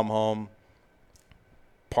honesty, would come home,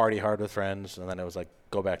 party hard with friends, and then it was like,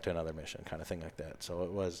 go back to another mission kind of thing like that. So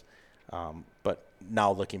it was, but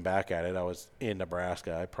now looking back at it, I was in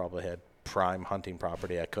Nebraska. I probably had prime hunting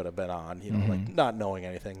property I could have been on, like not knowing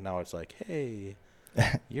anything. Now it's like, hey,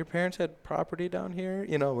 your parents had property down here?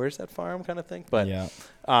 Where's that farm kind of thing? But, yeah.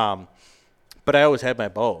 But I always had my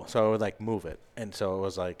bow, so I would like move it. And so it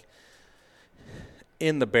was like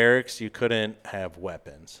in the barracks, you couldn't have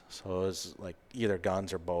weapons. So it was like either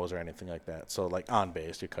guns or bows or anything like that. So like on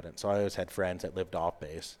base, you couldn't. So I always had friends that lived off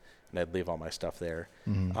base and I'd leave all my stuff there.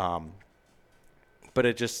 But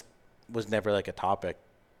it just was never like a topic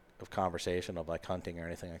of conversation of like hunting or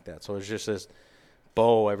anything like that. So it was just this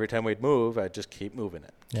bow. Every time we'd move, I'd just keep moving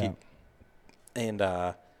it. Yeah. And,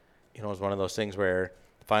 it was one of those things where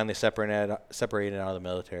finally separated out of the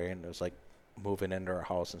military, and it was like moving into our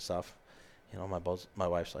house and stuff. My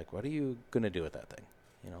wife's like, what are you going to do with that thing?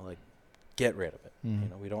 Like get rid of it.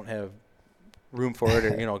 We don't have room for it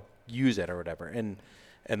or, use it or whatever. And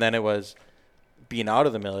then it was being out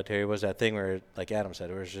of the military was that thing where, like Adam said,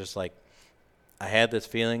 it was just like, I had this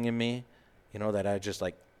feeling in me, that I just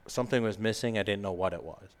like something was missing. I didn't know what it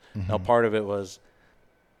was. Now part of it was,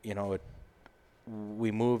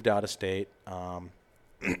 we moved out of state.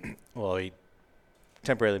 Well, we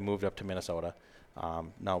temporarily moved up to Minnesota.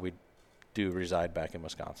 Now we do reside back in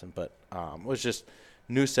Wisconsin, but it was just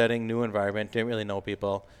new setting, new environment. Didn't really know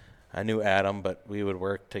people. I knew Adam, but we would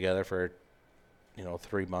work together for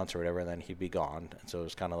 3 months or whatever, and then he'd be gone. And so it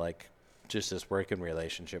was kind of like just this working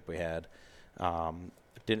relationship we had.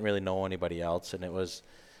 Didn't really know anybody else, and it was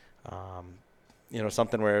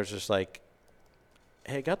something where it was just like,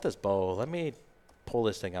 hey, I got this bow. Let me pull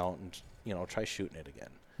this thing out and try shooting it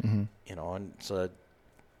again. And so I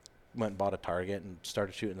went and bought a target and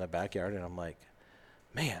started shooting in the backyard, and I'm like,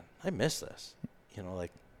 man, I miss this.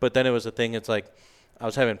 But then it was a thing, it's like I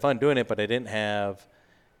was having fun doing it, but I didn't have,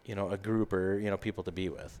 a group or, people to be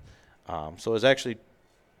with. So it was actually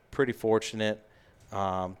pretty fortunate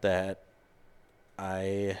that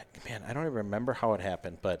I don't even remember how it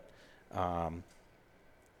happened, but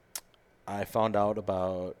I found out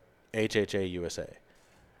about HHA USA.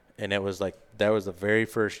 And it was like, that was the very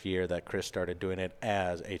first year that Chris started doing it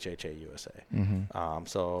as HHA USA.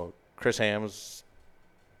 So Chris Ham's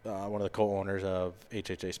one of the co-owners of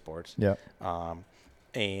HHA Sports. Yeah.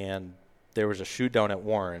 And there was a shoot down at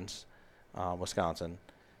Warren's, Wisconsin.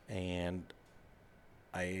 And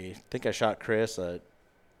I think I shot Chris a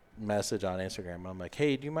message on Instagram. I'm like,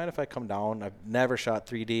 hey, do you mind if I come down? I've never shot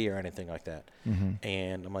 3D or anything like that.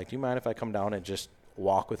 And I'm like, do you mind if I come down and just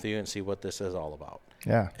walk with you and see what this is all about?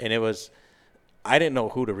 Yeah. And I didn't know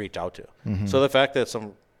who to reach out to. Mm-hmm. So the fact that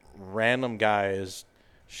some random guy is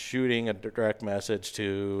shooting a direct message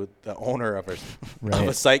to the owner of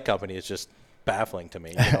a site company is just baffling to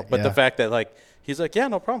me. But the fact that he's like, yeah,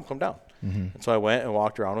 no problem, come down. Mm-hmm. And so I went and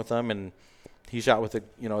walked around with him, and he shot with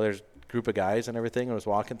there's a group of guys and everything, and was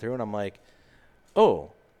walking through, and I'm like,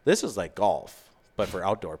 oh, this is like golf, but for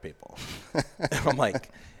outdoor people. And I'm like,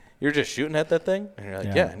 you're just shooting at that thing? And you're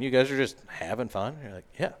like, yeah. And you guys are just having fun? And you're like,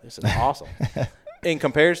 yeah, this is awesome. In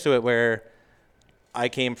comparison to it, where I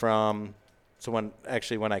came from, so when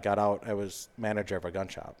I got out, I was manager of a gun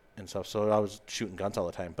shop and stuff, so I was shooting guns all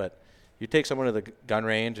the time. But you take someone to the gun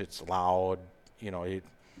range, it's loud, you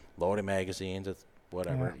loading magazines, it's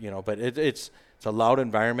whatever, but it's a loud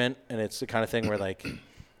environment, and it's the kind of thing where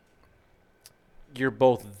you're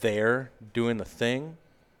both there doing the thing,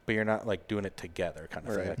 but you're not doing it together, kind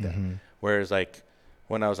of thing like that. Mm-hmm. Whereas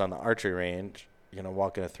when I was on the archery range,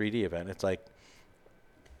 walking a 3D event, it's like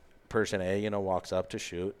person A, walks up to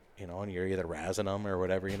shoot, and you're either razzing them or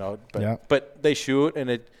whatever, but they shoot,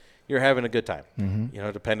 and you're having a good time.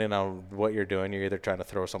 Mm-hmm. Depending on what you're doing, you're either trying to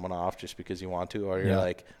throw someone off just because you want to, or you're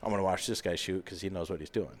like, I'm going to watch this guy shoot because he knows what he's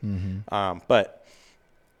doing. Mm-hmm.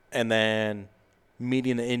 And then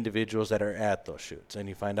meeting the individuals that are at those shoots, and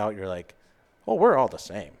you find out you're like, oh, we're all the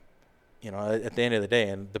same, at the end of the day.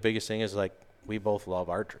 And the biggest thing is we both love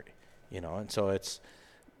archery, and so it's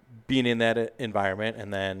being in that environment.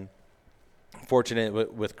 And then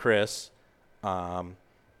fortunate with Chris,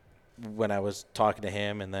 when I was talking to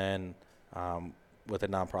him, and then with a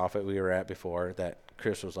nonprofit we were at before, that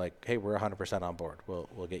Chris was like, hey, we're 100% on board.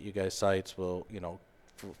 We'll get you guys sites. We'll,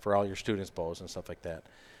 for all your students' bows and stuff like that.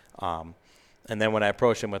 And then when I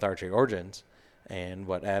approached him with Archery Origins and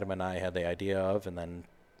what Adam and I had the idea of, and then,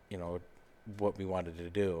 what we wanted to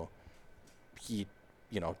do, he,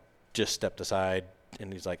 just stepped aside,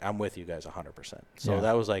 and he's like, I'm with you guys 100%. So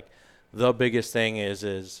that was the biggest thing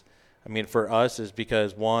is for us is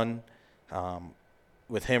because one,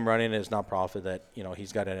 with him running his nonprofit, that,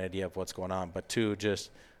 he's got an idea of what's going on, but two,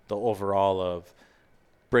 just the overall of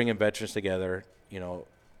bringing veterans together,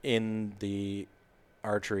 in the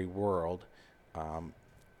archery world,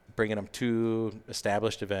 bringing them to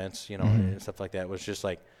established events, and stuff like that was just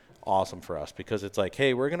awesome for us, because it's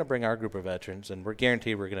hey, we're going to bring our group of veterans, and we're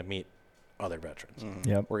guaranteed we're going to meet other veterans. Mm-hmm.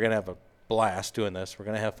 Yep. We're going to have a blast doing this. We're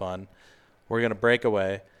going to have fun. We're going to break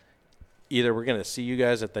away. Either we're going to see you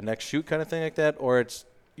guys at the next shoot kind of thing like that, or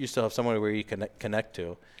you still have someone where you can connect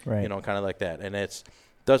to, right. Kind of like that. And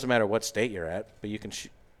doesn't matter what state you're at, but you can,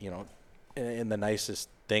 and the nicest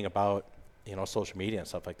thing about, social media and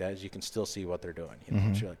stuff like that is you can still see what they're doing.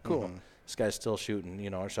 Mm-hmm. So you're like, cool, this guy's still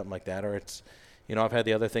shooting, or something like that. Or it's, I've had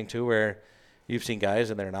the other thing too, where you've seen guys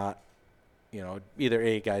and they're not,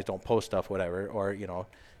 either guys don't post stuff, whatever, or,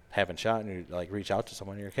 haven't shot, and you reach out to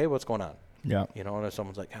someone and you're like, hey, what's going on? Yeah. And if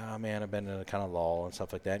someone's like, oh man, I've been in a kind of lull and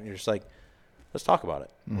stuff like that. And you're just like, let's talk about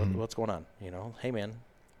it. Mm-hmm. What's going on? Hey man,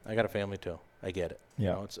 I got a family too. I get it.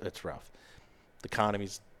 Yeah. It's rough. The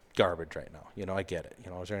economy's garbage right now. I get it.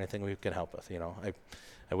 Is there anything we can help with?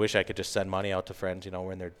 I wish I could just send money out to friends,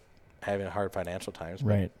 when they're having hard financial times.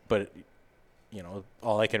 Right. But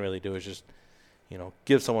all I can really do is just,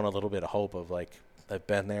 give someone a little bit of hope of I've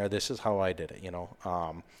been there. This is how I did it.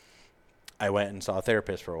 I went and saw a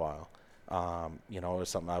therapist for a while. It was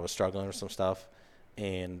something I was struggling with some stuff,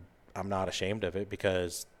 and I'm not ashamed of it,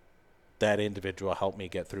 because that individual helped me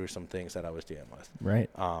get through some things that I was dealing with. Right.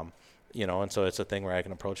 And so it's a thing where I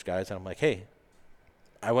can approach guys and I'm like, hey,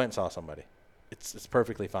 I went and saw somebody. It's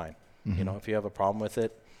perfectly fine. Mm-hmm. If you have a problem with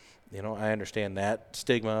it, I understand that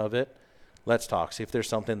stigma of it. Let's talk. See if there's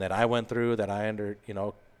something that I went through that I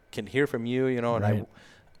can hear from you, and right.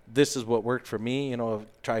 This is what worked for me,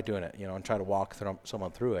 try doing it, and try to walk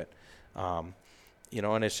someone through it. And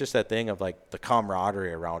it's just that thing of the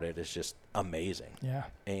camaraderie around it is just amazing. Yeah.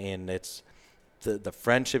 And it's the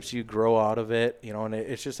friendships you grow out of it, and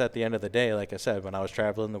it's just at the end of the day, like I said, when I was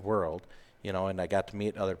traveling the world, and I got to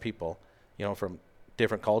meet other people, from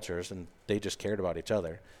different cultures, and they just cared about each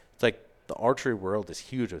other. It's the archery world is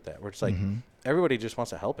huge with that, where it's everybody just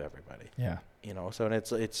wants to help everybody. Yeah. So and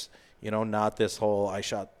it's not this whole, I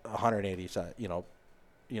shot 180,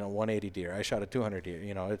 180 deer. I shot a 200 deer.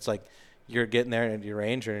 It's you're getting there in your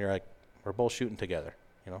range and you're like, we're both shooting together.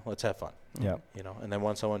 Let's have fun. Yeah. And then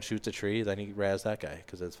when someone shoots a tree, then you razz that guy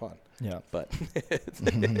because it's fun. Yeah. But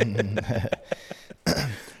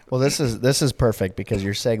well, this is perfect, because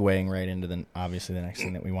you're segueing right into obviously the next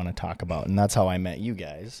thing that we want to talk about, and that's how I met you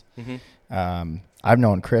guys. Mm-hmm. I've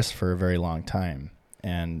known Chris for a very long time,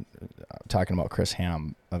 and talking about Chris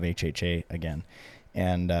Ham of HHA again,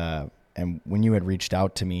 and when you had reached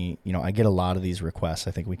out to me, you know, I get a lot of these requests.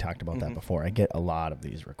 I think we talked about that before. I get a lot of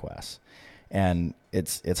these requests, and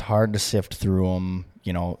it's hard to sift through them.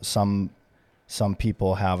 You know, some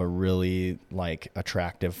people have a really like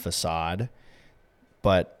attractive facade,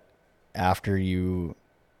 but after you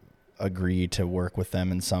agree to work with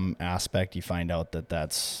them in some aspect, you find out that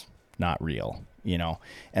that's not real, you know?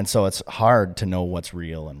 And so it's hard to know what's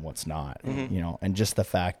real and what's not, you know? And just the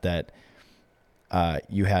fact that,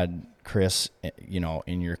 you had Chris, you know,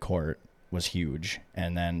 in your court was huge.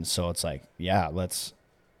 And then, so it's like, yeah, let's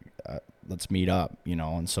meet up, you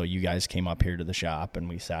know? And so you guys came up here to the shop and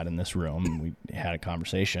we sat in this room and we had a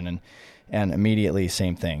conversation, and immediately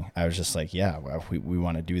same thing. I was just like, yeah, we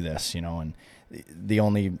want to do this, you know? And the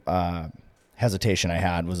only, hesitation I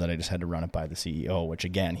had was that I just had to run it by the CEO, which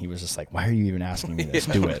again, he was just like, why are you even asking me this?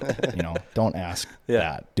 Do it, you know, don't ask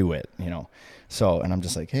that, do it, you know? So, and I'm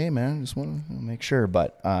just like, hey man, just want to make sure.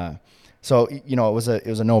 But, so, you know, it was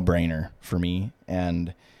a no brainer for me.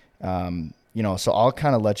 And, you know, so I'll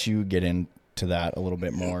kind of let you get into that a little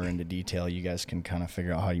bit more into detail. You guys can kind of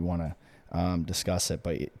figure out how you want to, discuss it,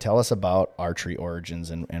 but tell us about Archery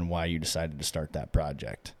Origins and why you decided to start that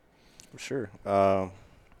project. Sure.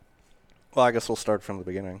 Well, I guess we'll start from the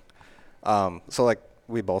beginning. So like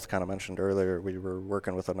we both kind of mentioned earlier, we were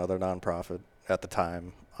working with another nonprofit at the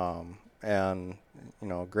time. And, you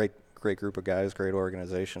know, great group of guys, great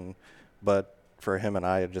organization. But for him and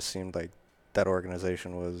I, it just seemed like that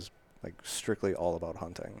organization was like strictly all about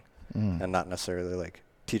hunting and not necessarily like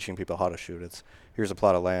teaching people how to shoot. It's here's a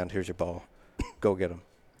plot of land, here's your bow, go get them.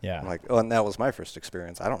 Yeah. I'm like, oh, and that was my first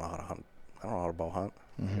experience. I don't know how to hunt. I don't know how to bow hunt.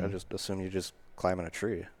 I just assume you just climb in a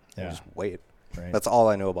tree. Yeah. Just wait. Right. That's all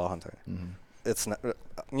I knew about hunting. It's not,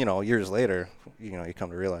 you know, years later, you know, you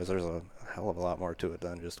come to realize there's a hell of a lot more to it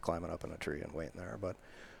than just climbing up in a tree and waiting there. But,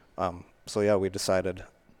 so yeah, we decided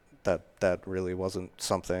that really wasn't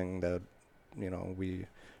something that, you know, we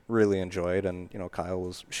really enjoyed. And, you know, Kyle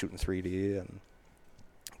was shooting 3D and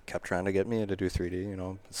kept trying to get me to do 3D, you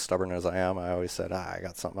know, stubborn as I am. I always said, I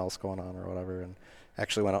got something else going on or whatever. And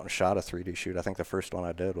actually went out and shot a 3D shoot. I think the first one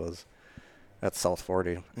I did was at South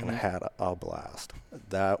 40, and I had a blast.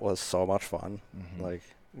 That was so much fun. Like,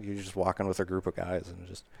 you're just walking with a group of guys and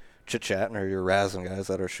just chit-chatting, or you're razzing guys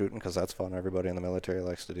that are shooting, because that's fun. Everybody in the military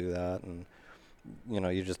likes to do that. And, you know,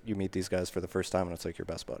 you meet these guys for the first time, and it's like your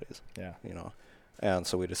best buddies. Yeah. You know? And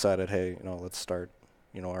so we decided, hey, you know, let's start,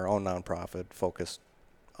 you know, our own nonprofit focused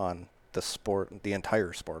on the sport, the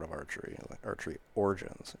entire sport of archery, like Archery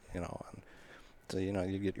Origins, you know. And so, you know,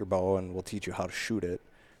 you get your bow, and we'll teach you how to shoot it.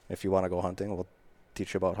 If you want to go hunting, we'll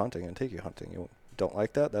teach you about hunting and take you hunting. You don't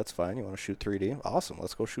like that? That's fine. You want to shoot 3D? Awesome.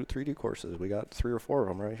 Let's go shoot 3D courses. We got 3 or 4 of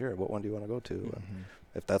them right here. What one do you want to go to?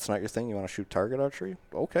 If that's not your thing, you want to shoot target archery?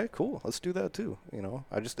 Okay, cool. Let's do that too. You know,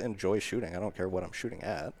 I just enjoy shooting. I don't care what I'm shooting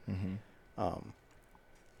at.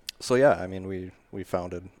 So yeah, I mean, we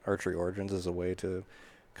founded Archery Origins as a way to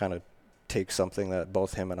kind of take something that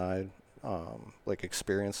both him and I like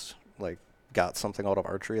experienced, like got something out of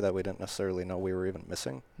archery that we didn't necessarily know we were even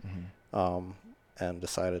missing, and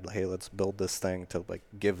decided, hey, let's build this thing to like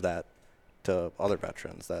give that to other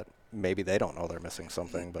veterans that maybe they don't know they're missing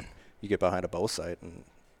something, but you get behind a bow sight and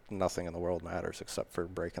nothing in the world matters except for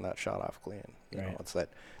breaking that shot off clean. You know, it's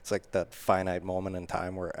like that finite moment in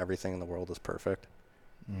time where everything in the world is perfect.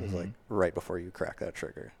 It's like right before you crack that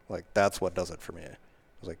trigger. Like, that's what does it for me.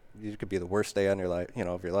 It's like, you could be the worst day on your life, you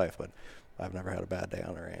know, of your life, but I've never had a bad day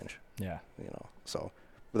on a range. Yeah. You know, so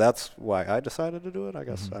that's why I decided to do it, I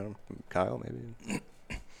guess. I don't, Kyle, maybe.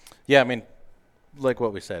 Yeah, I mean, like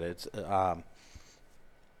what we said, it's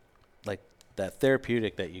like that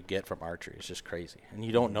therapeutic that you get from archery is just crazy, and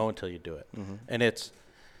you don't know until you do it. And it's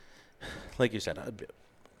like you said,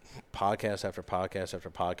 podcast after podcast after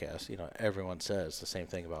podcast, you know, everyone says the same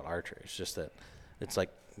thing about archery. It's just that it's like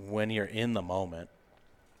when you're in the moment,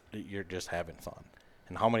 you're just having fun.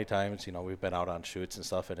 And how many times, you know, we've been out on shoots and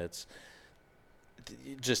stuff, and it's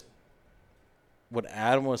just what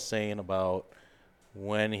Adam was saying about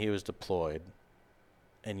when he was deployed,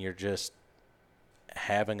 and you're just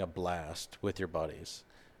having a blast with your buddies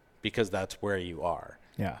because that's where you are.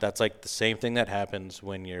 Yeah. That's like the same thing that happens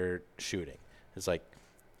when you're shooting. It's like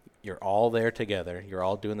you're all there together, you're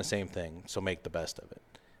all doing the same thing, so make the best of it.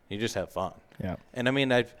 You just have fun. Yeah. And I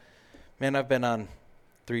mean, I've been on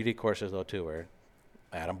 3D courses though too, where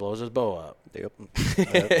Adam blows his bow up. Yep,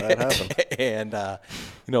 that happened. And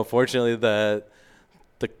you know, fortunately, the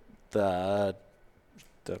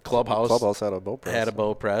clubhouse had a bow press. Had a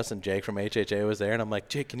bow press, and Jake from HHA was there, and I'm like,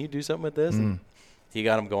 Jake, can you do something with this? And he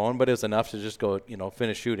got him going, but it was enough to just go, you know,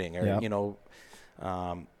 finish shooting, or you know,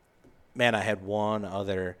 man, I had one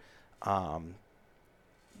other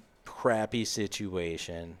crappy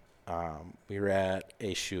situation. We were at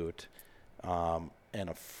a shoot, and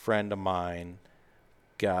a friend of mine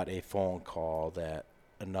got a phone call that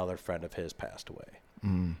another friend of his passed away.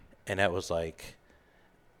 And that was like,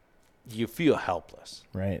 you feel helpless.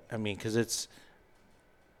 Right. I mean, because it's,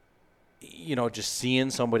 just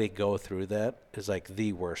seeing somebody go through that is like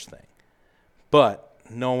the worst thing. But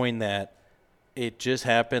knowing that it just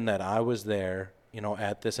happened that I was there,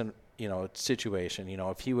 at this, situation,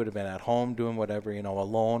 if he would have been at home doing whatever,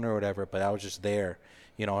 alone or whatever, but I was just there,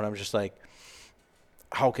 and I'm just like,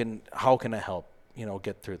 how can I help,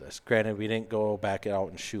 get through this? Granted, we didn't go back out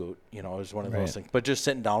and shoot, it was one of those things, but just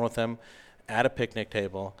sitting down with him at a picnic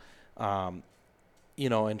table, and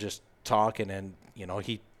just talking, and,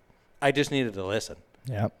 I just needed to listen.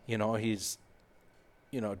 Yep. He's,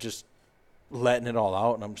 just letting it all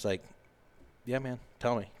out, and I'm just like, yeah, man,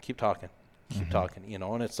 tell me, keep talking,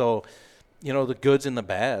 and it's so, the goods and the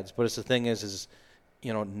bads, but it's the thing is,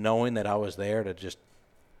 knowing that I was there to just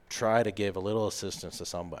try to give a little assistance to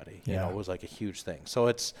somebody, it was like a huge thing. So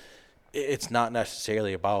it's not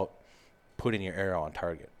necessarily about putting your arrow on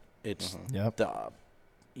target. It's the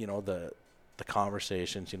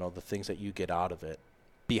conversations, the things that you get out of it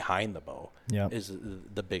behind the bow is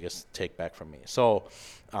the biggest take back from me. So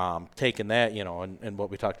taking that, and what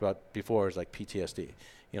we talked about before is like PTSD,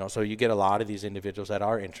 so you get a lot of these individuals that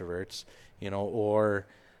are introverts, or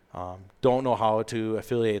don't know how to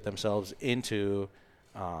affiliate themselves into,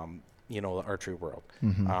 the archery world.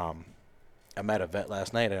 I met a vet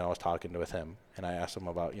last night, and I was talking with him, and I asked him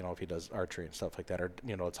about, if he does archery and stuff like that, or,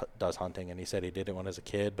 does hunting. And he said he did it when he was a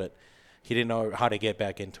kid, but he didn't know how to get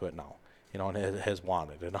back into it now, and has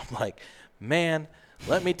wanted. And I'm like, man,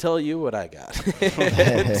 let me tell you what I got.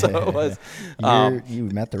 And so it was, you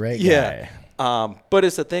met the right guy. But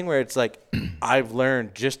it's a thing where it's like, I've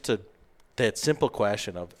learned just that simple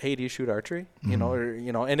question of, hey, do you shoot archery?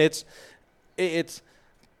 And it's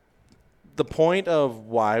the point of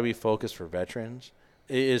why we focus for veterans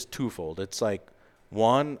is twofold. It's like,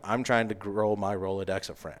 one, I'm trying to grow my Rolodex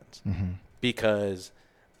of friends because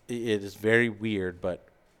it is very weird, but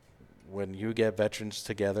when you get veterans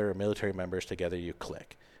together or military members together, you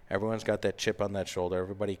click. Everyone's got that chip on that shoulder.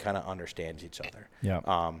 Everybody kind of understands each other.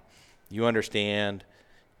 Yeah. You understand,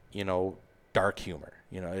 dark humor.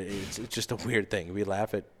 It's just a weird thing. We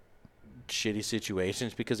laugh at shitty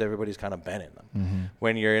situations because everybody's kind of been in them.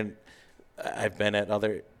 When you're in, I've been at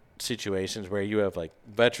other situations where you have like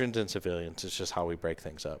veterans and civilians. It's just how we break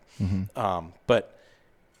things up. But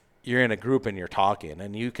you're in a group and you're talking,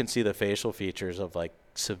 and you can see the facial features of like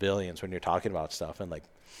civilians when you're talking about stuff, and like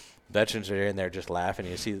veterans are in there just laughing.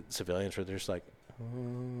 You see civilians where they're just like,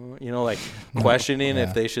 like questioning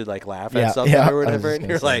if they should like laugh at something or whatever. And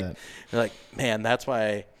you're like, man, that's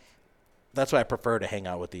why I prefer to hang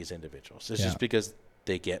out with these individuals. It's just because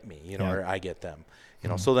they get me, or I get them,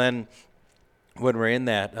 So then when we're in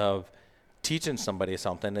that of teaching somebody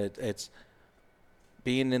something, it's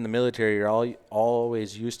being in the military, you're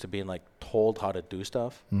always used to being like told how to do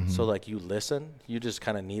stuff. So like you listen, you just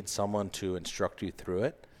kind of need someone to instruct you through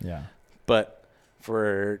it. Yeah. But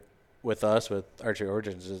with us, with Archery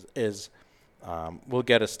Origins is we'll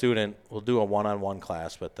get a student, we'll do a one-on-one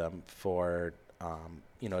class with them for,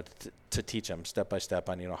 to teach them step by step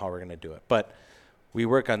on, how we're going to do it. But we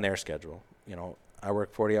work on their schedule. I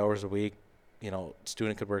work 40 hours a week.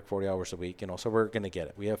 Student could work 40 hours a week, so we're going to get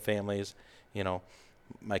it. We have families,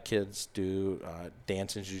 my kids do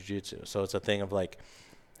dance and jiu-jitsu. So it's a thing of like,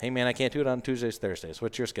 hey, man, I can't do it on Tuesdays, Thursdays.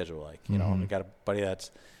 What's your schedule like? We got a buddy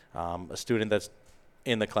that's a student that's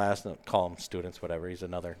in the class, don't call them students, whatever. He's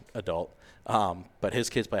another adult. But his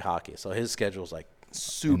kids play hockey. So his schedule's like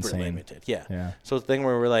super limited. Yeah. So it's a thing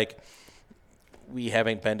where we're like, we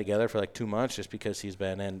haven't been together for like 2 months just because he's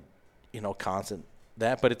been in, constant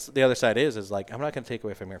that. But it's the other side is like, I'm not going to take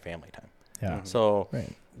away from your family time. Yeah. So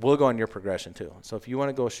we'll go on your progression too. So if you want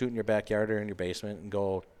to go shoot in your backyard or in your basement and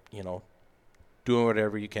go, doing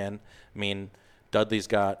whatever you can. I mean, Dudley's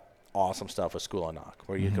got awesome stuff with School of Knock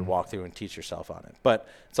where you could walk through and teach yourself on it. But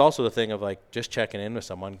it's also the thing of like just checking in with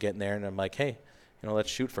someone, getting there, and I'm like, hey, let's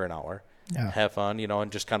shoot for an hour, have fun,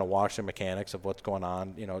 and just kind of watch the mechanics of what's going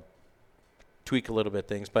on, tweak a little bit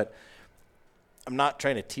things. But I'm not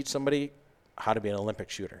trying to teach somebody how to be an Olympic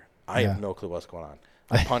shooter. I have no clue what's going on.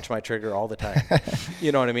 I punch my trigger all the time.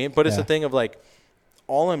 You know what I mean? But it's a thing of like,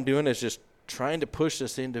 all I'm doing is just trying to push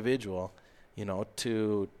this individual,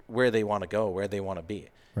 to where they want to go, where they want to be.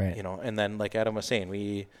 Right. And then like Adam was saying,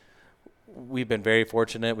 we've been very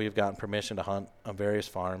fortunate. We've gotten permission to hunt on various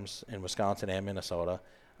farms in Wisconsin and Minnesota.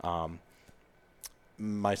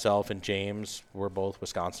 myself and James, we're both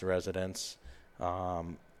Wisconsin residents.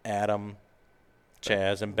 Adam,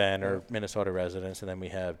 Chaz, and Ben are Minnesota residents, and then we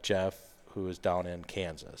have Jeff, who is down in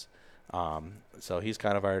Kansas. So he's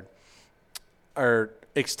kind of our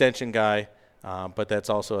extension guy, but that's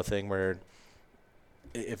also a thing where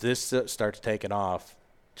if this starts taking off,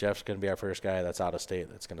 Jeff's going to be our first guy that's out of state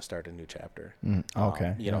that's going to start a new chapter.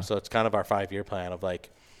 Okay. You know, so it's kind of our 5-year plan of like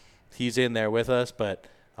he's in there with us, but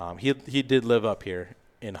he did live up here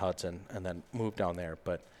in Hudson and then moved down there.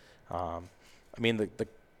 But, I mean, the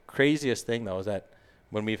craziest thing, though, is that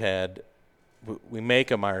when we make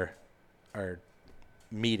them our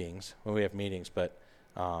meetings, when we have meetings, but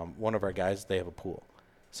one of our guys, they have a pool.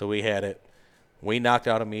 So we knocked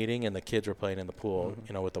out a meeting and the kids were playing in the pool,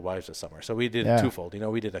 you know, with the wives this summer. So we did it twofold. You know,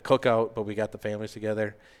 we did a cookout, but we got the families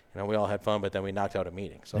together. You know, we all had fun, but then we knocked out a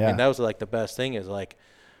meeting. So, I mean, that was like the best thing is like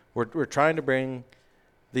we're trying to bring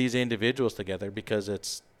these individuals together because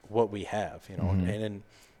it's what we have, you know. And then,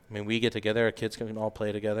 I mean, we get together, our kids can all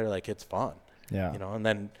play together. Like, it's fun. Yeah. You know, and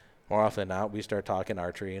then more often than not, we start talking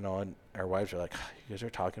archery, you know, and our wives are like, oh, you guys are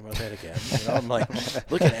talking about that again? You know, I'm like,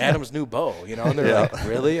 look at Adam's new bow, you know, and they're like,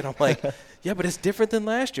 really? And I'm like, yeah, but it's different than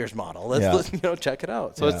last year's model. Let's you know, check it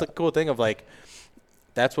out. So it's the cool thing of like,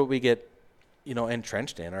 that's what we get, you know,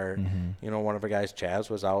 entrenched in. Or, you know, one of our guys, Chaz,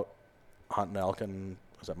 was out hunting elk in,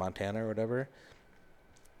 was it Montana or whatever?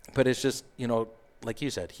 But it's just, you know, like you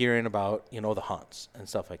said, hearing about, you know, the hunts and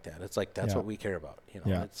stuff like that. It's like, that's what we care about. You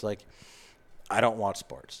know, it's like, I don't watch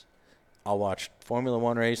sports. I'll watch Formula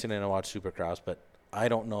One racing and I'll watch Supercross, but I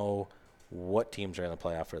don't know what teams are in the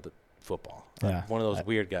playoff for the football. I'm one of those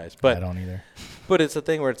weird guys. But I don't either. But it's a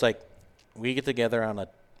thing where it's like we get together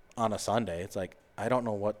on a Sunday. It's like I don't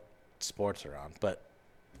know what sports are on, but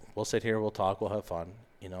we'll sit here, we'll talk, we'll have fun,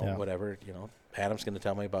 you know, whatever. You know, Adam's going to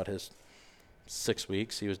tell me about his 6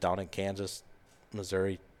 weeks. He was down in Kansas,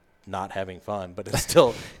 Missouri, not having fun, but it's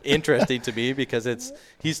still interesting to me because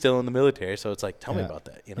he's still in the military. So it's like, tell me about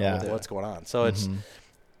that, you know, what's going on. So it's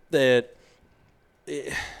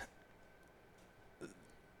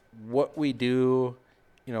what we do,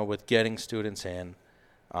 you know, with getting students in.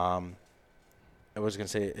 I was going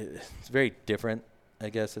to say it's very different. I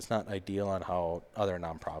guess it's not ideal on how other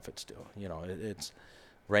nonprofits do. You know, it's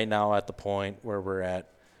right now at the point where we're at,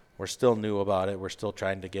 we're still new about it. We're still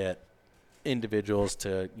trying to get individuals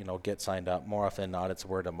to, you know, get signed up. More often than not, it's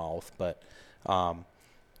word of mouth, but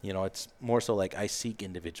you know, it's more so like I seek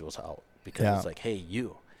individuals out because it's like, hey,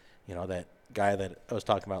 you know, that guy that I was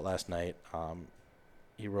talking about last night,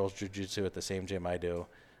 he rolls jiu-jitsu at the same gym I do.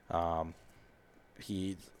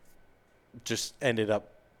 He just ended up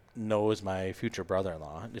knows my future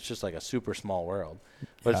brother-in-law. It's just like a super small world,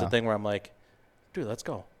 but it's a thing where I'm like, dude, let's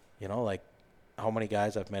go. You know, like how many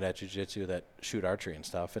guys I've met at jiu-jitsu that shoot archery and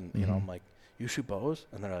stuff, and you know, I'm like, you shoot bows?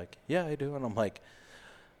 And they're like, yeah, I do. And I'm like,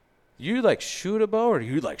 you like shoot a bow or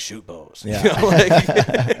you like shoot bows? Yeah. You know,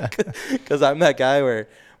 like, because I'm that guy where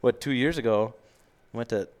 2 years ago went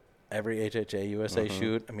to every HHA USA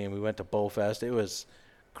shoot. I mean, we went to Bow Fest. It was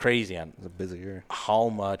crazy on it was a busy year. How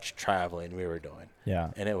much traveling we were doing.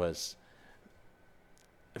 Yeah. And it was,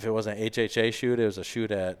 if it wasn't an HHA shoot, it was a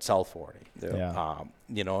shoot at South 40. Yeah.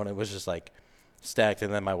 You know, and it was just like stacked.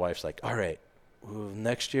 And then my wife's like, all right,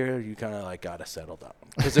 next year you kind of like got to settle down.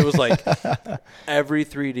 Because it was like every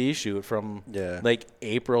 3D shoot from like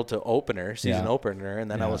April to season opener, and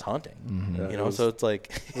then I was hunting. You know, so it's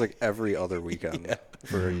like every other weekend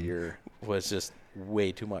for a year was just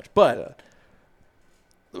way too much. But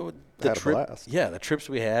the trips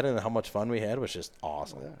we had and how much fun we had was just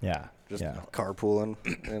awesome. Just carpooling,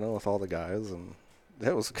 you know, with all the guys, and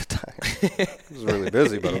it was a good time. It was really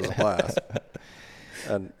busy, but it was a blast.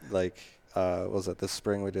 And like, was it this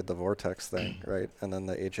spring we did the Vortex thing, right? And then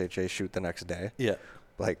the HHA shoot the next day. Yeah.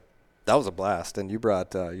 Like, that was a blast. And you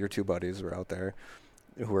brought your two buddies were out there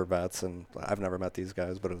who were vets, and I've never met these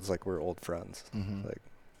guys, but it was like we're old friends. Like,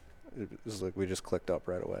 it was like we just clicked up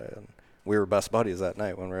right away. And we were best buddies that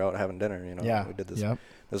night when we were out having dinner, you know. We did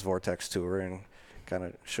this Vortex tour and kind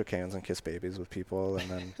of shook hands and kissed babies with people. And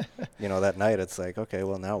then, you know, that night it's like, okay,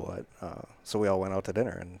 well, now what? So we all went out to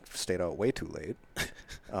dinner and stayed out way too late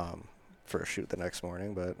for a shoot the next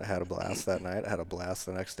morning. But I had a blast that night. I had a blast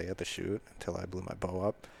the next day at the shoot until I blew my bow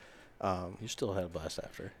up. You still had a blast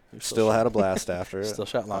after. Still had a blast after. Still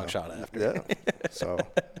shot long shot after. Yeah. So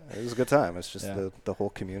it was a good time. It's just the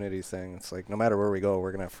whole community thing. It's like no matter where we go,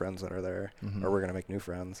 we're going to have friends that are there or we're going to make new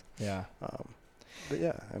friends. Yeah. But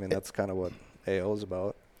yeah, I mean, that's kind of what AO is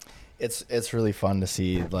about. It's really fun to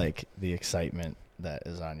see like the excitement that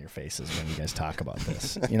is on your faces when you guys talk about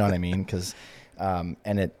this. You know what I mean? Because and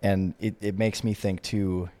it makes me think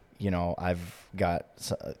too, I've got,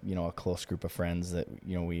 a close group of friends that,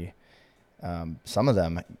 we, some of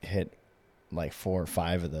them hit like 4 or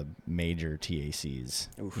 5 of the major TACs,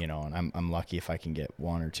 Oof. and I'm lucky if I can get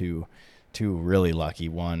 1 or 2 really lucky,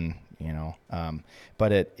 1,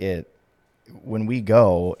 but it, when we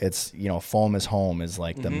go, it's, foam is home is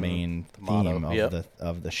like the main theme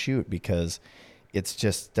of the shoot, because it's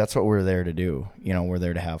just, that's what we're there to do. We're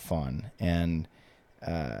there to have fun. And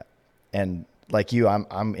like you,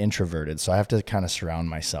 I'm introverted, so I have to kind of surround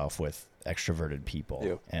myself with extroverted people.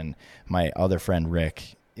 Yep. And my other friend,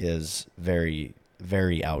 Rick, is very,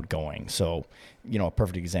 very outgoing. So, a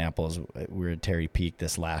perfect example is we were at Terry Peak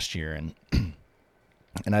this last year, and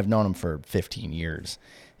and I've known him for 15 years,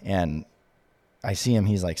 and I see him,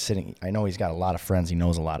 he's like sitting, I know he's got a lot of friends, he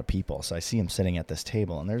knows a lot of people. So I see him sitting at this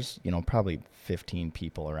table, and there's, probably 15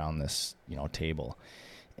 people around this, table.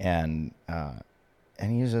 And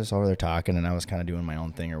he was just over there talking, and I was kind of doing my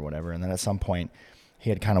own thing or whatever. And then at some point he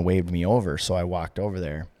had kind of waved me over. So I walked over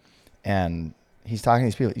there, and he's talking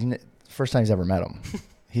to these people. First time he's ever met them.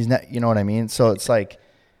 He's not, you know what I mean? So it's like,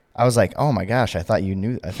 I was like, oh my gosh, I thought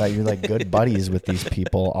you were like good buddies with these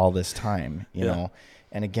people all this time, you know?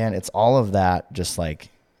 And again, it's all of that, just like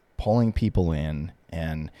pulling people in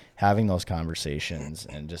and having those conversations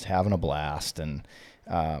and just having a blast. And,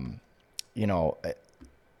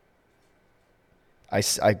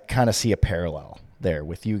 I kind of see a parallel there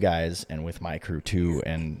with you guys and with my crew too.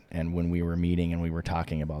 And when we were meeting and we were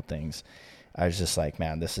talking about things, I was just like,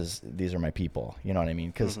 man, these are my people. You know what I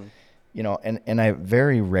mean? Because, and I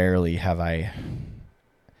very rarely have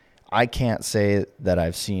I can't say that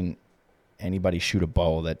I've seen anybody shoot a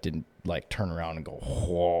bow that didn't like turn around and go,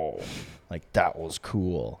 whoa, like that was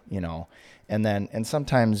cool, and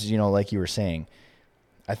sometimes, like you were saying,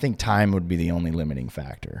 I think time would be the only limiting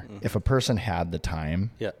factor. Mm-hmm. If a person had the time,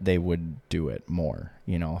 they would do it more,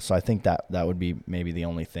 so I think that would be maybe the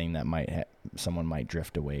only thing that someone might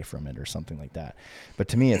drift away from it or something like that. But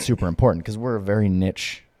to me, it's super important, because we're a very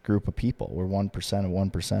niche group of people. We're 1% of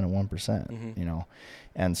 1% of 1%,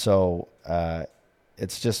 and so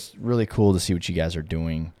it's just really cool to see what you guys are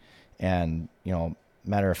doing. And,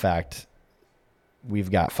 matter of fact, we've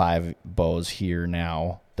got 5 bows here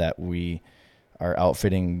now that we are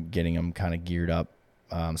outfitting, getting them kind of geared up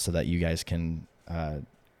so that you guys can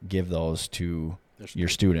give those to your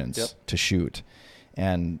students to shoot.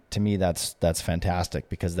 And to me, that's fantastic,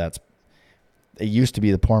 because it used to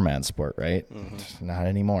be the poor man's sport, right? Mm-hmm. Not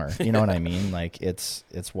anymore. You know what I mean? Like it's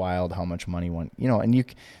wild how much money and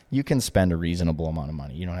you can spend a reasonable amount of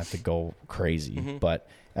money. You don't have to go crazy, but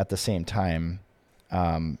at the same time,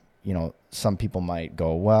 some people might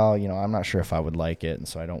go, well, I'm not sure if I would like it. And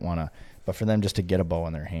so I don't want to, but for them just to get a bow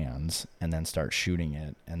in their hands and then start shooting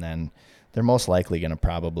it, and then they're most likely going to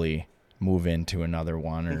probably move into another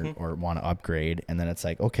one or want to upgrade. And then it's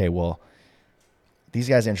like, okay, well, these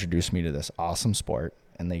guys introduced me to this awesome sport,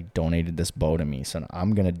 and they donated this bow to me. So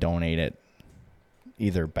I'm going to donate it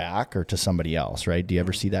either back or to somebody else, right? Do you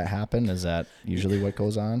ever see that happen? Is that usually what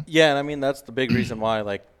goes on? Yeah, and I mean, that's the big reason why,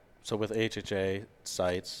 like, so with HHA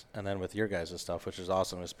sites and then with your guys' stuff, which is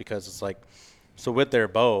awesome, is because it's like, so with their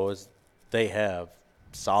bows, they have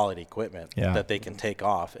solid equipment that they can take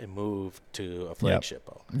off and move to a flagship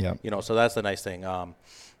bow. Yeah. So that's the nice thing.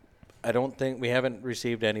 I don't think we haven't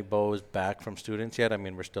received any bows back from students yet. I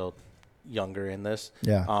mean, we're still younger in this.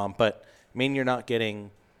 Yeah. But I mean, you're not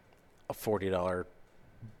getting a $40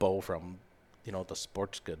 bow from, the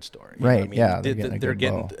sports goods store. You right. know what I mean? Yeah. They're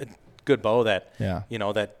getting a good bow that,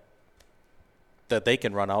 that they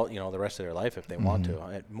can run out, the rest of their life if they want to.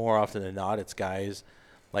 And more often than not, it's guys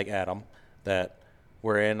like Adam that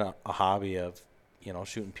were in a hobby of,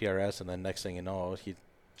 shooting PRS, and then next thing you know, he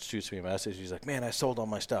shoots me a message. He's like, man, I sold all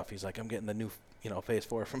my stuff. He's like, I'm getting the new, Phase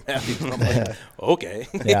 4 from Matthews. And I'm like, okay.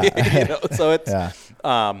 So it's,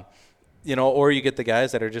 or you get the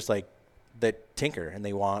guys that are just like, that tinker and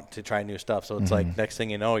they want to try new stuff. So it's like, next thing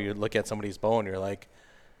you know, you look at somebody's bow and you're like,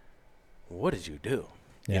 what did you do?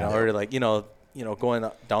 Or like,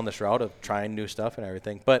 going down this route of trying new stuff and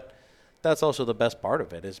everything. But that's also the best part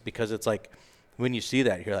of it, is because it's like, when you see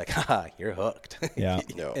that, you're like, you're hooked. Yeah.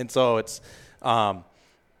 And so it's, I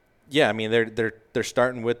mean, they're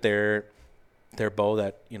starting with their bow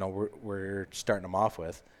that, we're starting them off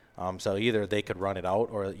with. So either they could run it out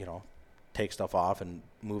or, take stuff off and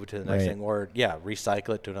move it to the next thing, or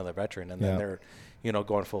recycle it to another veteran. And then they're,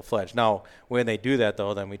 going full fledged. Now, when they do that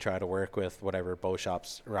though, then we try to work with whatever bow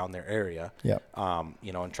shops around their area,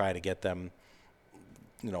 and try to get them,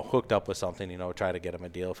 hooked up with something, try to get them a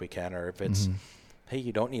deal if we can, or if it's, hey,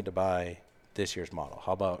 you don't need to buy this year's model.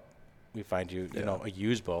 How about we find you, a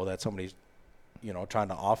used bow that somebody's trying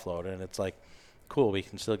to offload, and it's like, cool, we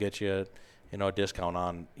can still get you, a discount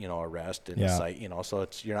on, a rest in the site, so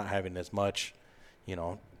you're not having as much,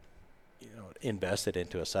 invested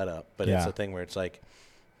into a setup, but it's a thing where it's like,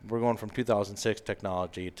 we're going from 2006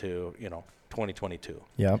 technology to, 2022,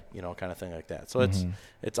 kind of thing like that. So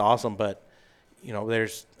it's awesome, but,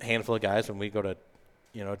 there's a handful of guys when we go to,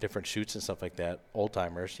 different shoots and stuff like that, old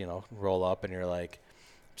timers, roll up and you're like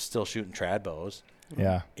still shooting trad bows,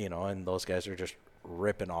 and those guys are just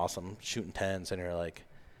ripping awesome, shooting 10s, and you're like,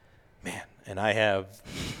 man. And I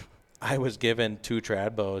was given 2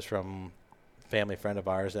 trad bows from a family friend of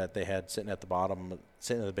ours that they had sitting in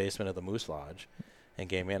the basement of the Moose Lodge, and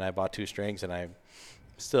gave me, and I bought 2 strings, and I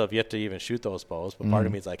still have yet to even shoot those bows, but part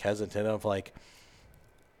of me is like hesitant of like,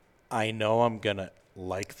 I know I'm going to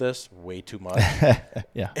like this way too much.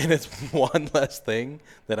 And it's one less thing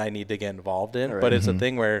that I need to get involved in, but it's a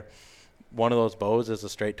thing where one of those bows is a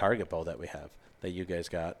straight target bow that we have, that you guys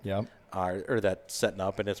got, or that's setting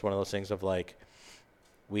up. And it's one of those things of like,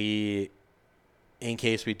 in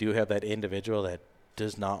case we do have that individual that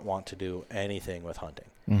does not want to do anything with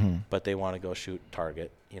hunting, but they want to go shoot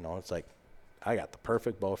target, it's like, I got the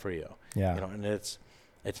perfect bow for you. And it's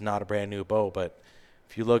not a brand new bow, but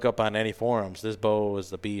if you look up on any forums, this bow is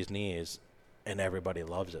the bee's knees, and everybody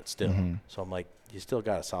loves it still. So I'm like, you still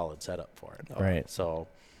got a solid setup for it, though. Right? So,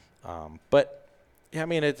 but yeah, I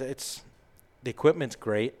mean, it's the equipment's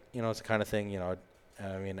great. It's the kind of thing,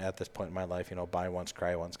 I mean, at this point in my life, buy once,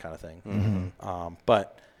 cry once kind of thing.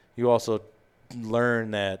 But you also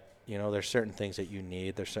learn that there's certain things that you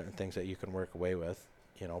need. There's certain things that you can work away with.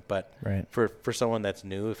 But for someone that's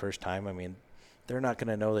new, the first time, I mean, they're not going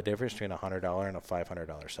to know the difference between a $100 and a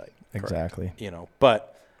 $500 sight. Exactly.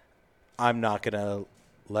 But I'm not going to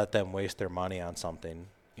let them waste their money on something.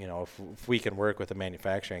 If we can work with the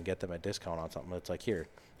manufacturer and get them a discount on something, it's like,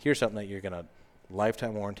 here's something that you're going to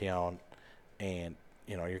lifetime warranty on, and,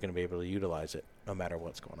 you're going to be able to utilize it no matter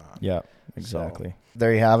what's going on. Yeah, exactly. So,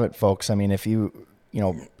 there you have it, folks. I mean, if you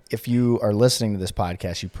are listening to this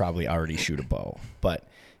podcast, you probably already shoot a bow, but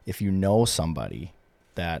if you know somebody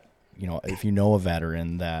that, if you know a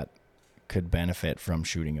veteran that could benefit from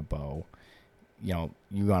shooting a bow, you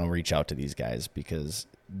want to reach out to these guys, because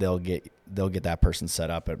they'll get that person set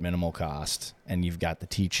up at minimal cost, and you've got the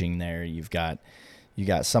teaching there. You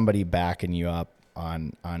got somebody backing you up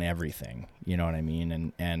on everything. You know what I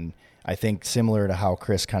mean? And I think similar to how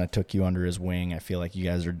Chris kind of took you under his wing, I feel like you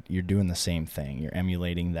guys you're doing the same thing. You're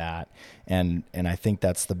emulating that. And I think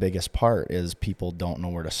that's the biggest part, is people don't know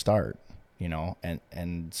where to start,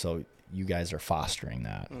 and so you guys are fostering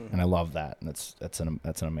that. And I love that. And that's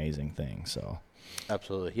an amazing thing. So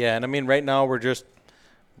absolutely. Yeah. And I mean, right now we're just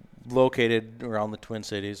located around the Twin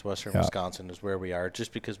Cities. Western Wisconsin is where we are,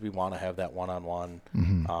 just because we want to have that one-on-one,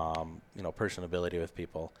 personability with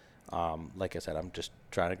people. Like I said, I'm just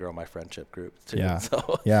trying to grow my friendship group too. Yeah.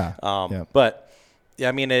 So, yeah. But yeah,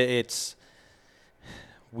 I mean,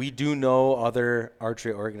 we do know other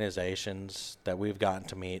archery organizations that we've gotten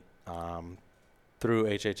to meet, through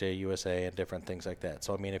HHA USA and different things like that.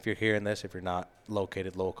 So, I mean, if you're hearing this, if you're not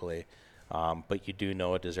located locally, but you do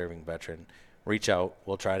know a deserving veteran, reach out.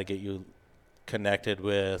 We'll try to get you connected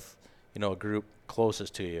with, a group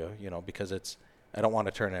closest to you, because I don't want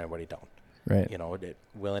to turn anybody down. Right.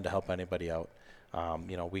 Willing to help anybody out.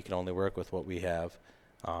 We can only work with what we have.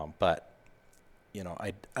 But,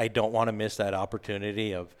 I don't want to miss that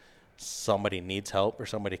opportunity of somebody needs help or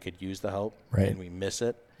somebody could use the help, and we miss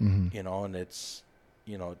it, and it's,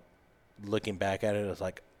 looking back at it, it's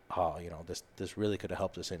like, oh, this really could have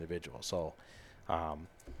helped this individual. So,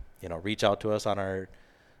 reach out to us on our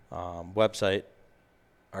website,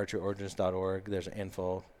 archeryorigins.org. There's an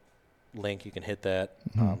info link. You can hit that.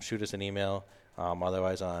 Shoot us an email.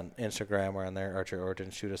 Otherwise, on Instagram, we're on there, Archery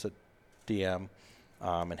Origins. Shoot us a DM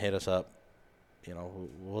and hit us up.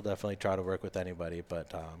 We'll definitely try to work with anybody.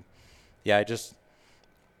 But,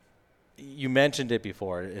 you mentioned it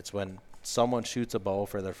before. It's when someone shoots a bow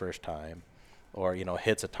for their first time, or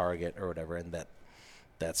hits a target or whatever, and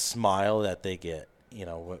that smile that they get,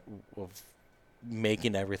 of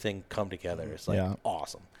making everything come together, is like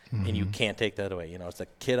awesome. And you can't take that away. It's a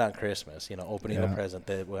kid on Christmas, opening a present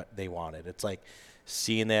that they wanted. It's like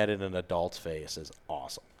seeing that in an adult's face is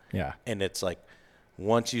awesome. Yeah. And it's like,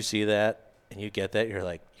 once you see that and you get that, you're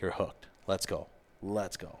like, you're hooked. Let's go.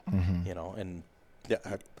 And yeah,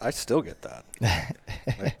 I still get that.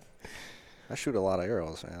 I shoot a lot of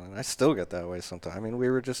arrows, man, and I still get that way sometimes. I mean, we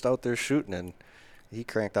were just out there shooting, and he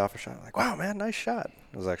cranked off a shot. I'm like, wow, man, nice shot.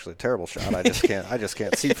 It was actually a terrible shot. I just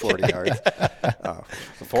can't see 40 yards.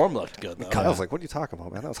 The form looked good, though. I was like, what are you talking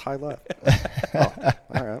about, man? That was high left. Oh,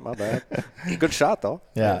 all right, my bad. Good shot, though.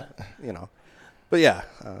 Yeah. But yeah,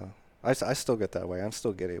 I still get that way. I'm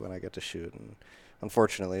still giddy when I get to shoot. And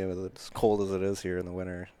unfortunately, with as cold as it is here in the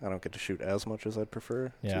winter, I don't get to shoot as much as I'd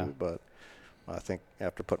prefer to. But I think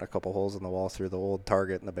after putting a couple holes in the wall through the old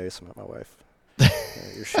Target in the basement, my wife,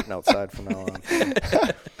 you're shooting outside from now on.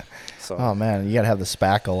 So, oh man, you gotta have the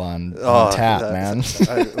spackle on tap, man.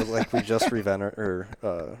 We just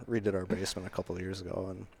redid our basement a couple of years ago,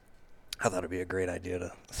 and I thought it'd be a great idea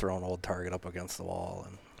to throw an old Target up against the wall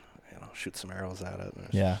and shoot some arrows at it. And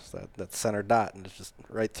it's just that center dot, and it's just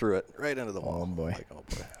right through it, right into the wall. Oh boy. Like, oh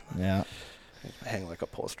boy. Yeah. Hang like a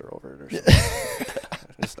poster over it or something.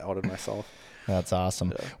 I just outed myself. That's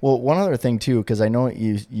awesome. Yeah. Well, one other thing too, because I know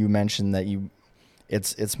you mentioned that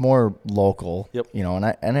it's more local. Yep. And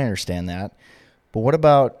I understand that. But what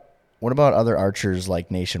about other archers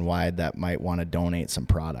like nationwide that might want to donate some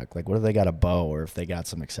product? Like, what if they got a bow, or if they got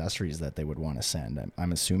some accessories that they would want to send?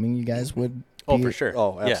 I'm assuming you guys would. Oh, for sure.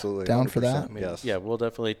 Oh, absolutely. Down for that? I mean, Yes. Yeah, we'll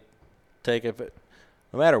definitely take it,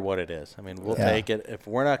 no matter what it is. I mean, we'll take it. If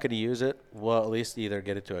we're not going to use it, we'll at least either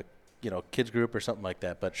get it to a kids group or something like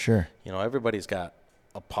that. But sure, everybody's got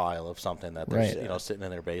a pile of something that they're sitting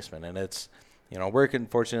in their basement, and it's working.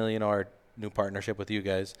 Fortunately, our new partnership with you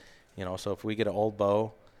guys, so if we get an old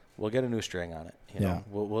bow, we'll get a new string on it.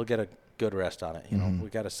 We'll get a good rest on it. We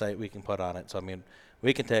got a sight we can put on it. So I mean,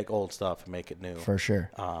 we can take old stuff and make it new. For sure.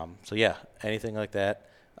 So yeah, anything like that.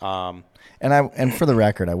 And for the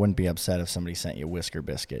record, I wouldn't be upset if somebody sent you a whisker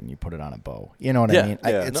biscuit and you put it on a bow. You know what I mean?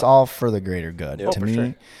 It's all for the greater good to me.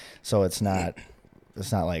 Sure. So it's not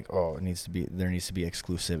like, oh, there needs to be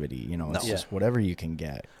exclusivity. It's just whatever you can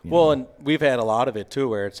get. And we've had a lot of it too,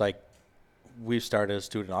 where it's like we've started a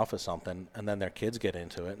student off with something, and then their kids get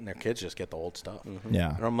into it, and their kids just get the old stuff. Mm-hmm.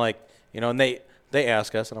 Yeah. And I'm like, and they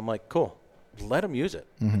ask us, and I'm like, cool, let them use it.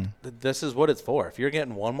 Mm-hmm. This is what it's for. If you're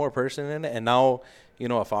getting one more person in it, and now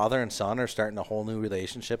a father and son are starting a whole new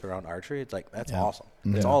relationship around archery, it's like that's awesome.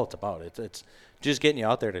 Mm-hmm. That's all it's about. It's just getting you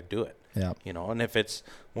out there to do it. Yeah. And if it's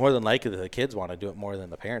more than likely that the kids want to do it more than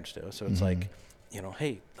the parents do, so it's like,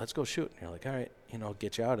 hey, let's go shoot. And you're like, all right,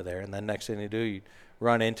 get you out of there. And then next thing you do, you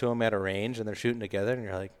run into them at a range and they're shooting together, and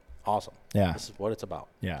you're like, awesome. Yeah. This is what it's about.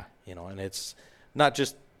 Yeah. And it's not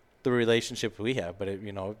just the relationship we have, but if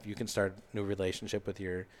you can start a new relationship with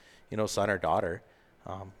your, son or daughter.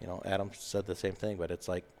 Adam said the same thing, but it's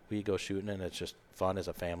like we go shooting and it's just fun as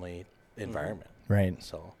a family environment. Right.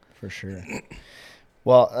 So for sure.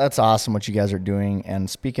 Well, that's awesome what you guys are doing. And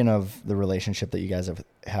speaking of the relationship that you guys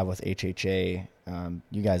have with HHA,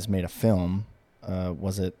 you guys made a film.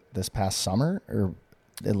 Was it this past summer, or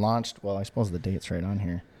it launched? Well, I suppose the date's right on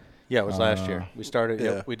here. Yeah, it was last year. We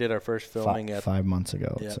started. We did our first filming at 5 months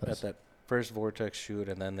ago. Yeah, at that first Vortex shoot,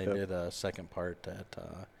 and then they did a second part at.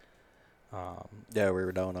 We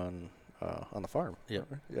were down on the farm. Yep.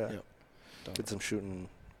 Yeah. Yep. Did some shooting,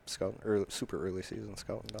 scouting, super early season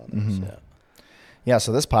scouting down there. Mm-hmm. So. Yeah,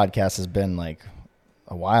 so this podcast has been like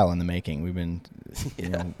a while in the making. We've been,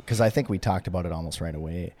 because I think we talked about it almost right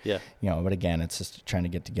away. Yeah. But again, it's just trying to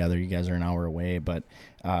get together. You guys are an hour away, but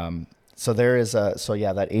so there is that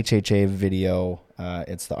HHA video.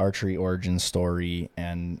 It's the archery origin story,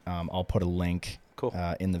 and I'll put a link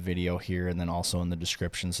in the video here, and then also in the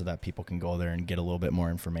description so that people can go there and get a little bit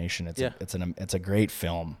more information. It's a great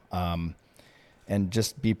film. And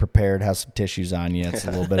just be prepared, have some tissues on you. It's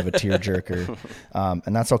a little bit of a tearjerker.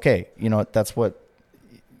 And that's okay. That's what,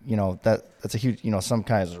 that's a huge, some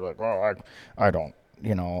guys are like, well, I don't,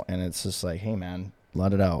 and it's just like, hey man,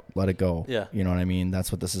 let it out, let it go. Yeah. You know what I mean?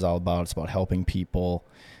 That's what this is all about. It's about helping people.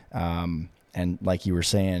 And like you were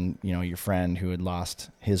saying, your friend who had lost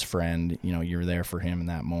his friend, you were there for him in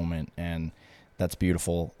that moment, and that's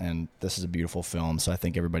beautiful. And this is a beautiful film. So I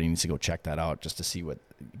think everybody needs to go check that out just to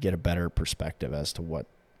get a better perspective as to what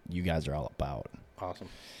you guys are all about. Awesome.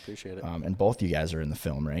 Appreciate it. And both you guys are in the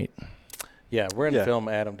film, right? Yeah, we're in the film.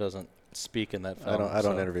 Adam doesn't speak in that film. I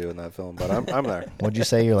don't interview in that film, but I'm there. What'd you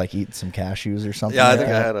say? You're like eating some cashews or something? Yeah, like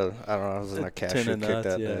I think that? I was in a cashew kick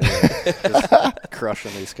that day. Just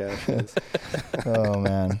crushing these cashews. Oh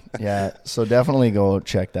man. Yeah. So definitely go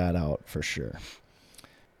check that out for sure.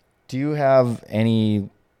 Do you have any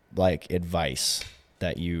advice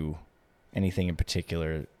anything in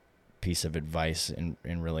particular piece of advice in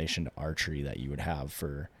relation to archery that you would have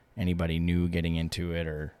for anybody new getting into it,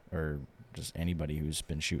 or just anybody who's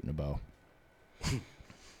been shooting a bow?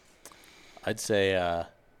 I'd say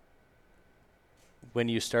when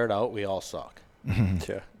you start out, we all suck.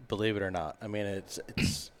 Yeah. believe it or not. I mean,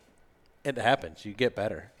 it happens. You get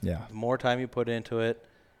better. Yeah. The more time you put into it,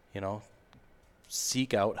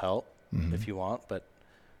 seek out help if you want. But,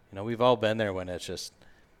 we've all been there when it's just,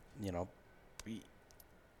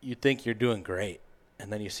 you think you're doing great,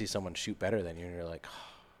 and then you see someone shoot better than you, and you're like,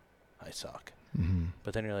 oh, I suck. Mm-hmm.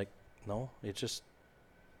 But then you're like, no, you just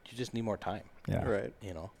need more time. Yeah. Right.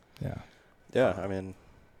 Yeah. Yeah. I mean,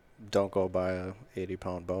 don't go buy a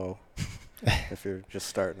 80-pound bow if you're just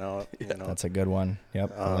starting out. That's a good one.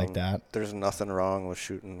 Yep. I like that. There's nothing wrong with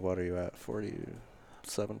shooting. What are you at?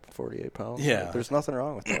 47, 48 pounds? Yeah. There's nothing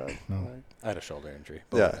wrong with that. No. I had a shoulder injury.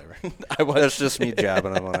 But Yeah. That's just me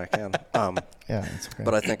jabbing them when I can. Yeah. That's okay.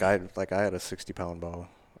 But I think I had a 60-pound bow,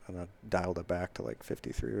 and I dialed it back to like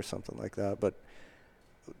 53 or something like that. But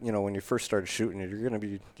when you first started shooting it,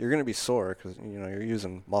 you're gonna be sore because you're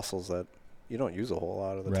using muscles that you don't use a whole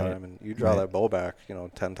lot of the time, and you draw that bow back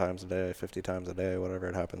 10 times a day, 50 times a day, whatever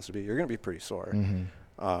it happens to be. You're gonna be pretty sore.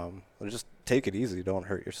 Just take it easy. Don't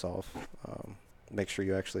hurt yourself. Make sure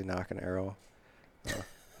you actually knock an arrow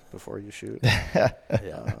before you shoot.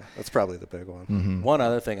 That's probably the big one. Mm-hmm. One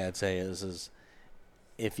other thing I'd say is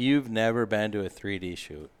if you've never been to a 3D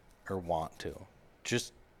shoot or want to,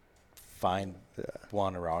 just find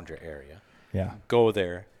one around your area. Yeah. Go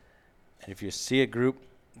there. And if you see a group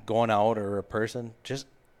going out or a person, just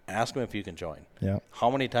ask them if you can join. Yeah. How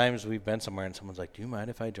many times we've been somewhere and someone's like, do you mind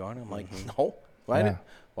if I join? I'm like, no.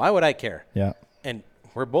 Why would I care? Yeah. And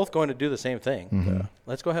we're both going to do the same thing. Mm-hmm.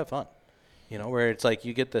 Let's go have fun. Where it's like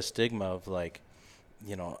you get the stigma of like,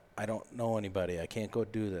 I don't know anybody. I can't go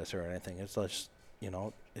do this or anything. It's just,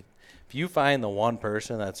 if you find the one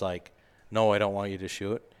person that's like, no, I don't want you to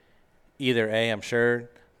shoot, either A, I'm sure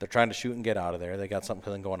they're trying to shoot and get out of there. They got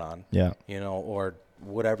something going on. Yeah. Or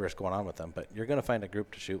whatever is going on with them. But you're going to find a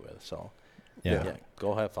group to shoot with. So, yeah,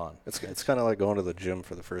 go have fun. It's kind of like going to the gym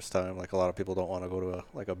for the first time. Like a lot of people don't want to go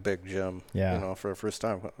to a big gym, for the first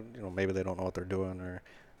time. Maybe they don't know what they're doing, or,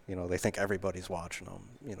 they think everybody's watching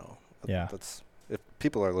them. Yeah. That's, if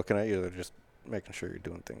people are looking at you, they're just making sure you're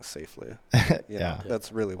doing things safely.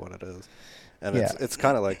 That's really what it is. And it's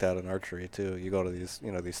kind of like that in archery too. You go to these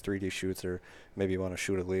 3D shoots, or maybe you want to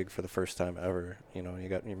shoot a league for the first time ever.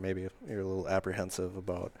 Maybe you're a little apprehensive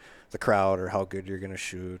about the crowd or how good you're going to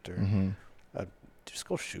shoot, or just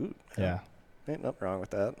go shoot. Yeah. Ain't nothing wrong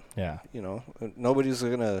with that. Yeah. Nobody's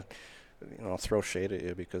going to, throw shade at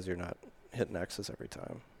you because you're not hitting X's every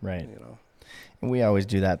time. Right. And we always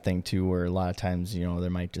do that thing too, where a lot of times, there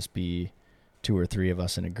might just be 2 or 3 of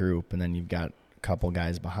us in a group, and then you've got couple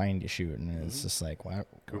guys behind you shooting, and it's just like, why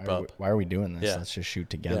are we doing this? Let's just shoot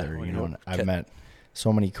together. And I've met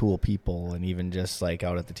so many cool people, and even just like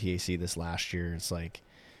out at the TAC this last year, it's like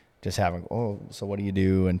just having, so what do you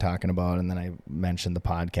do, and talking about, and then I mentioned the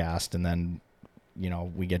podcast, and then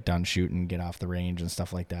we get done shooting, get off the range and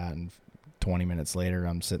stuff like that, and 20 minutes later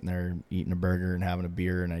I'm sitting there eating a burger and having a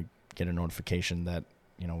beer, and I get a notification that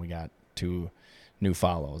we got 2 new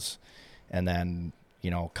follows, and then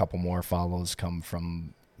a couple more follows come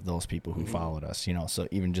from those people who followed us, so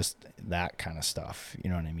even just that kind of stuff, you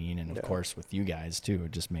know what I mean? And of course with you guys too,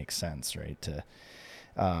 it just makes sense, right? To,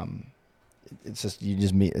 it's just, you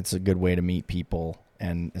just meet, it's a good way to meet people.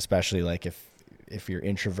 And especially like if you're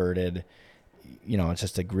introverted, it's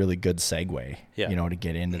just a really good segue, to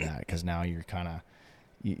get into that. 'Cause now you're kind of,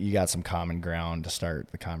 you got some common ground to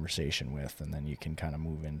start the conversation with, and then you can kind of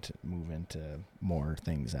move into more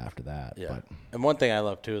things after that. Yeah. But, and one thing I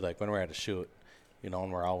love too, like when we're at a shoot,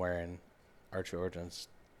 and we're all wearing Archery Origins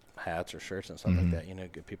hats or shirts and stuff like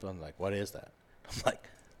that, get people and like, what is that? I'm like,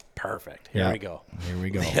 perfect. Here we go.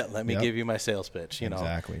 Let me give you my sales pitch,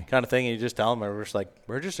 exactly. kind of thing. And you just tell them, we're just like,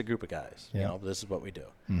 we're just a group of guys, this is what we do,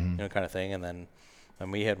 kind of thing. And then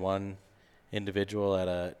when we had one individual at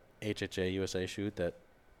a HHA USA shoot that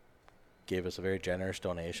gave us a very generous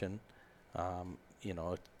donation, a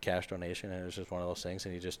cash donation, and it was just one of those things,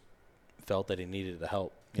 and he just felt that he needed the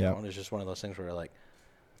help, and it's just one of those things where we're like,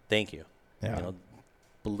 thank you.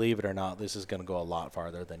 Believe it or not, this is going to go a lot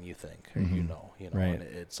farther than you think, or Right. And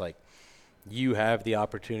it's like you have the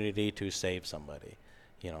opportunity to save somebody,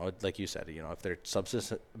 like you said, if they're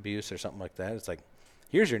substance abuse or something like that, it's like,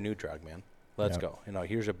 here's your new drug, man, let's go,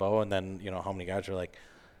 here's a bow. And then how many guys are like,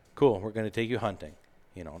 cool, we're going to take you hunting,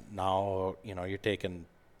 now you're taking,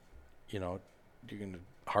 you're going to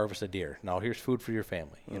harvest a deer. Now here's food for your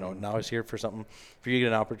family. Now it's here for something for you to get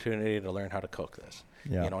an opportunity to learn how to cook this.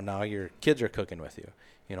 Now your kids are cooking with you.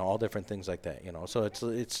 All different things like that. So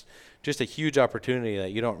it's just a huge opportunity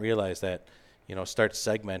that you don't realize that starts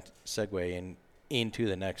segueing into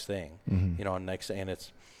the next thing. And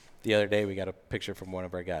it's the other day we got a picture from one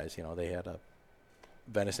of our guys. They had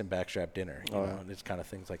venison backstrap dinner, you know, and it's kind of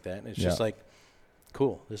things like that. And it's Yeah. just like,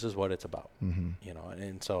 cool, this is what it's about, Mm-hmm. you know.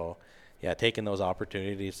 And so, yeah, taking those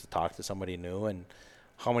opportunities to talk to somebody new. And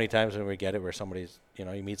how many times when we get it where somebody's, you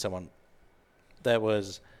know, you meet someone that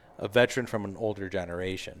was a veteran from an older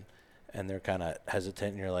generation and they're kind of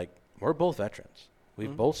hesitant, and you're like, we're both veterans.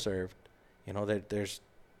 We've both served, you know.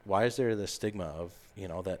 Why is there the stigma of, you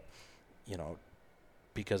know, that, you know,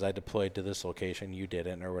 because I deployed to this location, you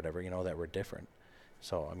didn't, or whatever, you know, that we're different.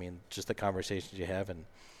 So, I mean, just the conversations you have, and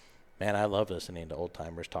man, I love listening to old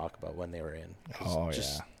timers talk about when they were in.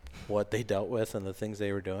 Just what they dealt with and the things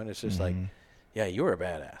they were doing. It's just like, yeah, you were a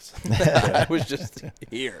badass. I was just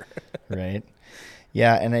here. Right.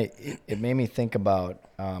 Yeah. And it made me think about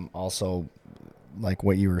also like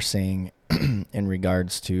what you were saying in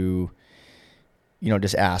regards to, you know,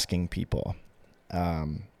 just asking people.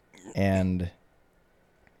 And,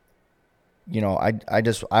 you know,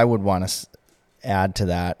 I would want to add to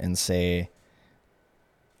that and say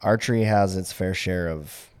archery has its fair share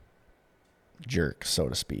of jerks, so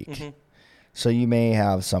to speak. Mm-hmm. So you may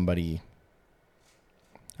have somebody,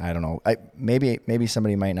 I don't know, maybe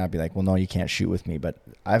somebody might not be like, well, no, you can't shoot with me. But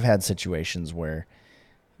I've had situations where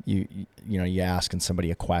you know, you asking somebody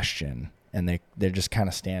a question and they're just kind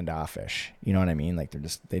of standoffish. You know what I mean? Like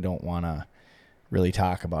they don't want to really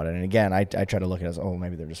talk about it. And again, I try to look at it as, oh,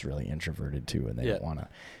 maybe they're just really introverted too, and they don't want to.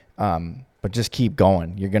 But just keep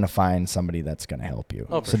going. You're going to find somebody that's going to help you.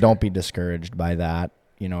 So don't be discouraged by that.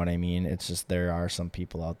 You know what I mean? It's just, there are some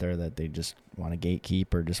people out there that they just want to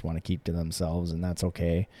gatekeep or just want to keep to themselves, and that's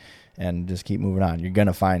okay. And just keep moving on. You're going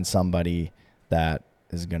to find somebody that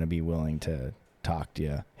is going to be willing to talk to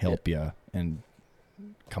you, help you, and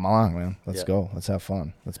come along, man. Let's go. Let's have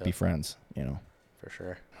fun. Let's be friends, you know. For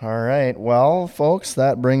sure. All right. Well, folks,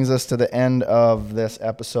 that brings us to the end of this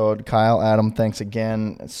episode. Kyle, Adam, thanks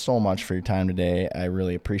again so much for your time today. I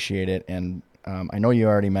really appreciate it. And I know you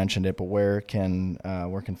already mentioned it, but where can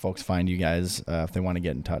folks find you guys if they want to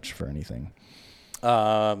get in touch for anything?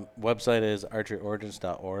 Website is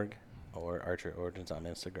archeryorigins.org or archeryorigins on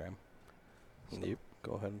Instagram. So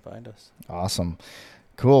go ahead and find us. Awesome.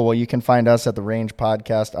 Cool. Well, you can find us at The Range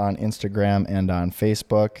Podcast on Instagram and on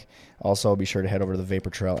Facebook. Also, be sure to head over to the Vapor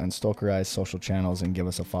Trail and Stoker Eyes social channels and give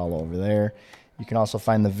us a follow over there. You can also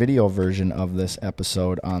find the video version of this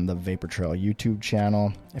episode on the Vapor Trail YouTube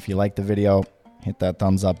channel. If you like the video, hit that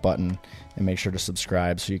thumbs up button and make sure to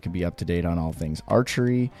subscribe so you can be up to date on all things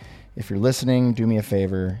archery. If you're listening, do me a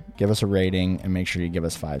favor, give us a rating and make sure you give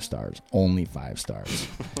us 5 stars. Only 5 stars.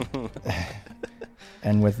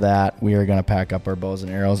 And with that, we are going to pack up our bows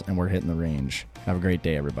and arrows and we're hitting the range. Have a great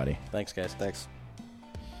day, everybody. Thanks, guys. Thanks.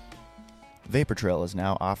 Vapor Trail is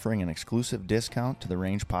now offering an exclusive discount to the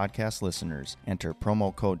Range Podcast listeners. Enter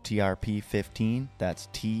promo code TRP15, that's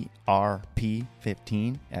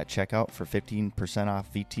TRP15, at checkout for 15%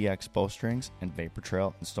 off VTX bowstrings and Vapor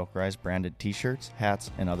Trail and Stoker Eyes branded t-shirts, hats,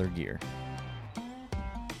 and other gear.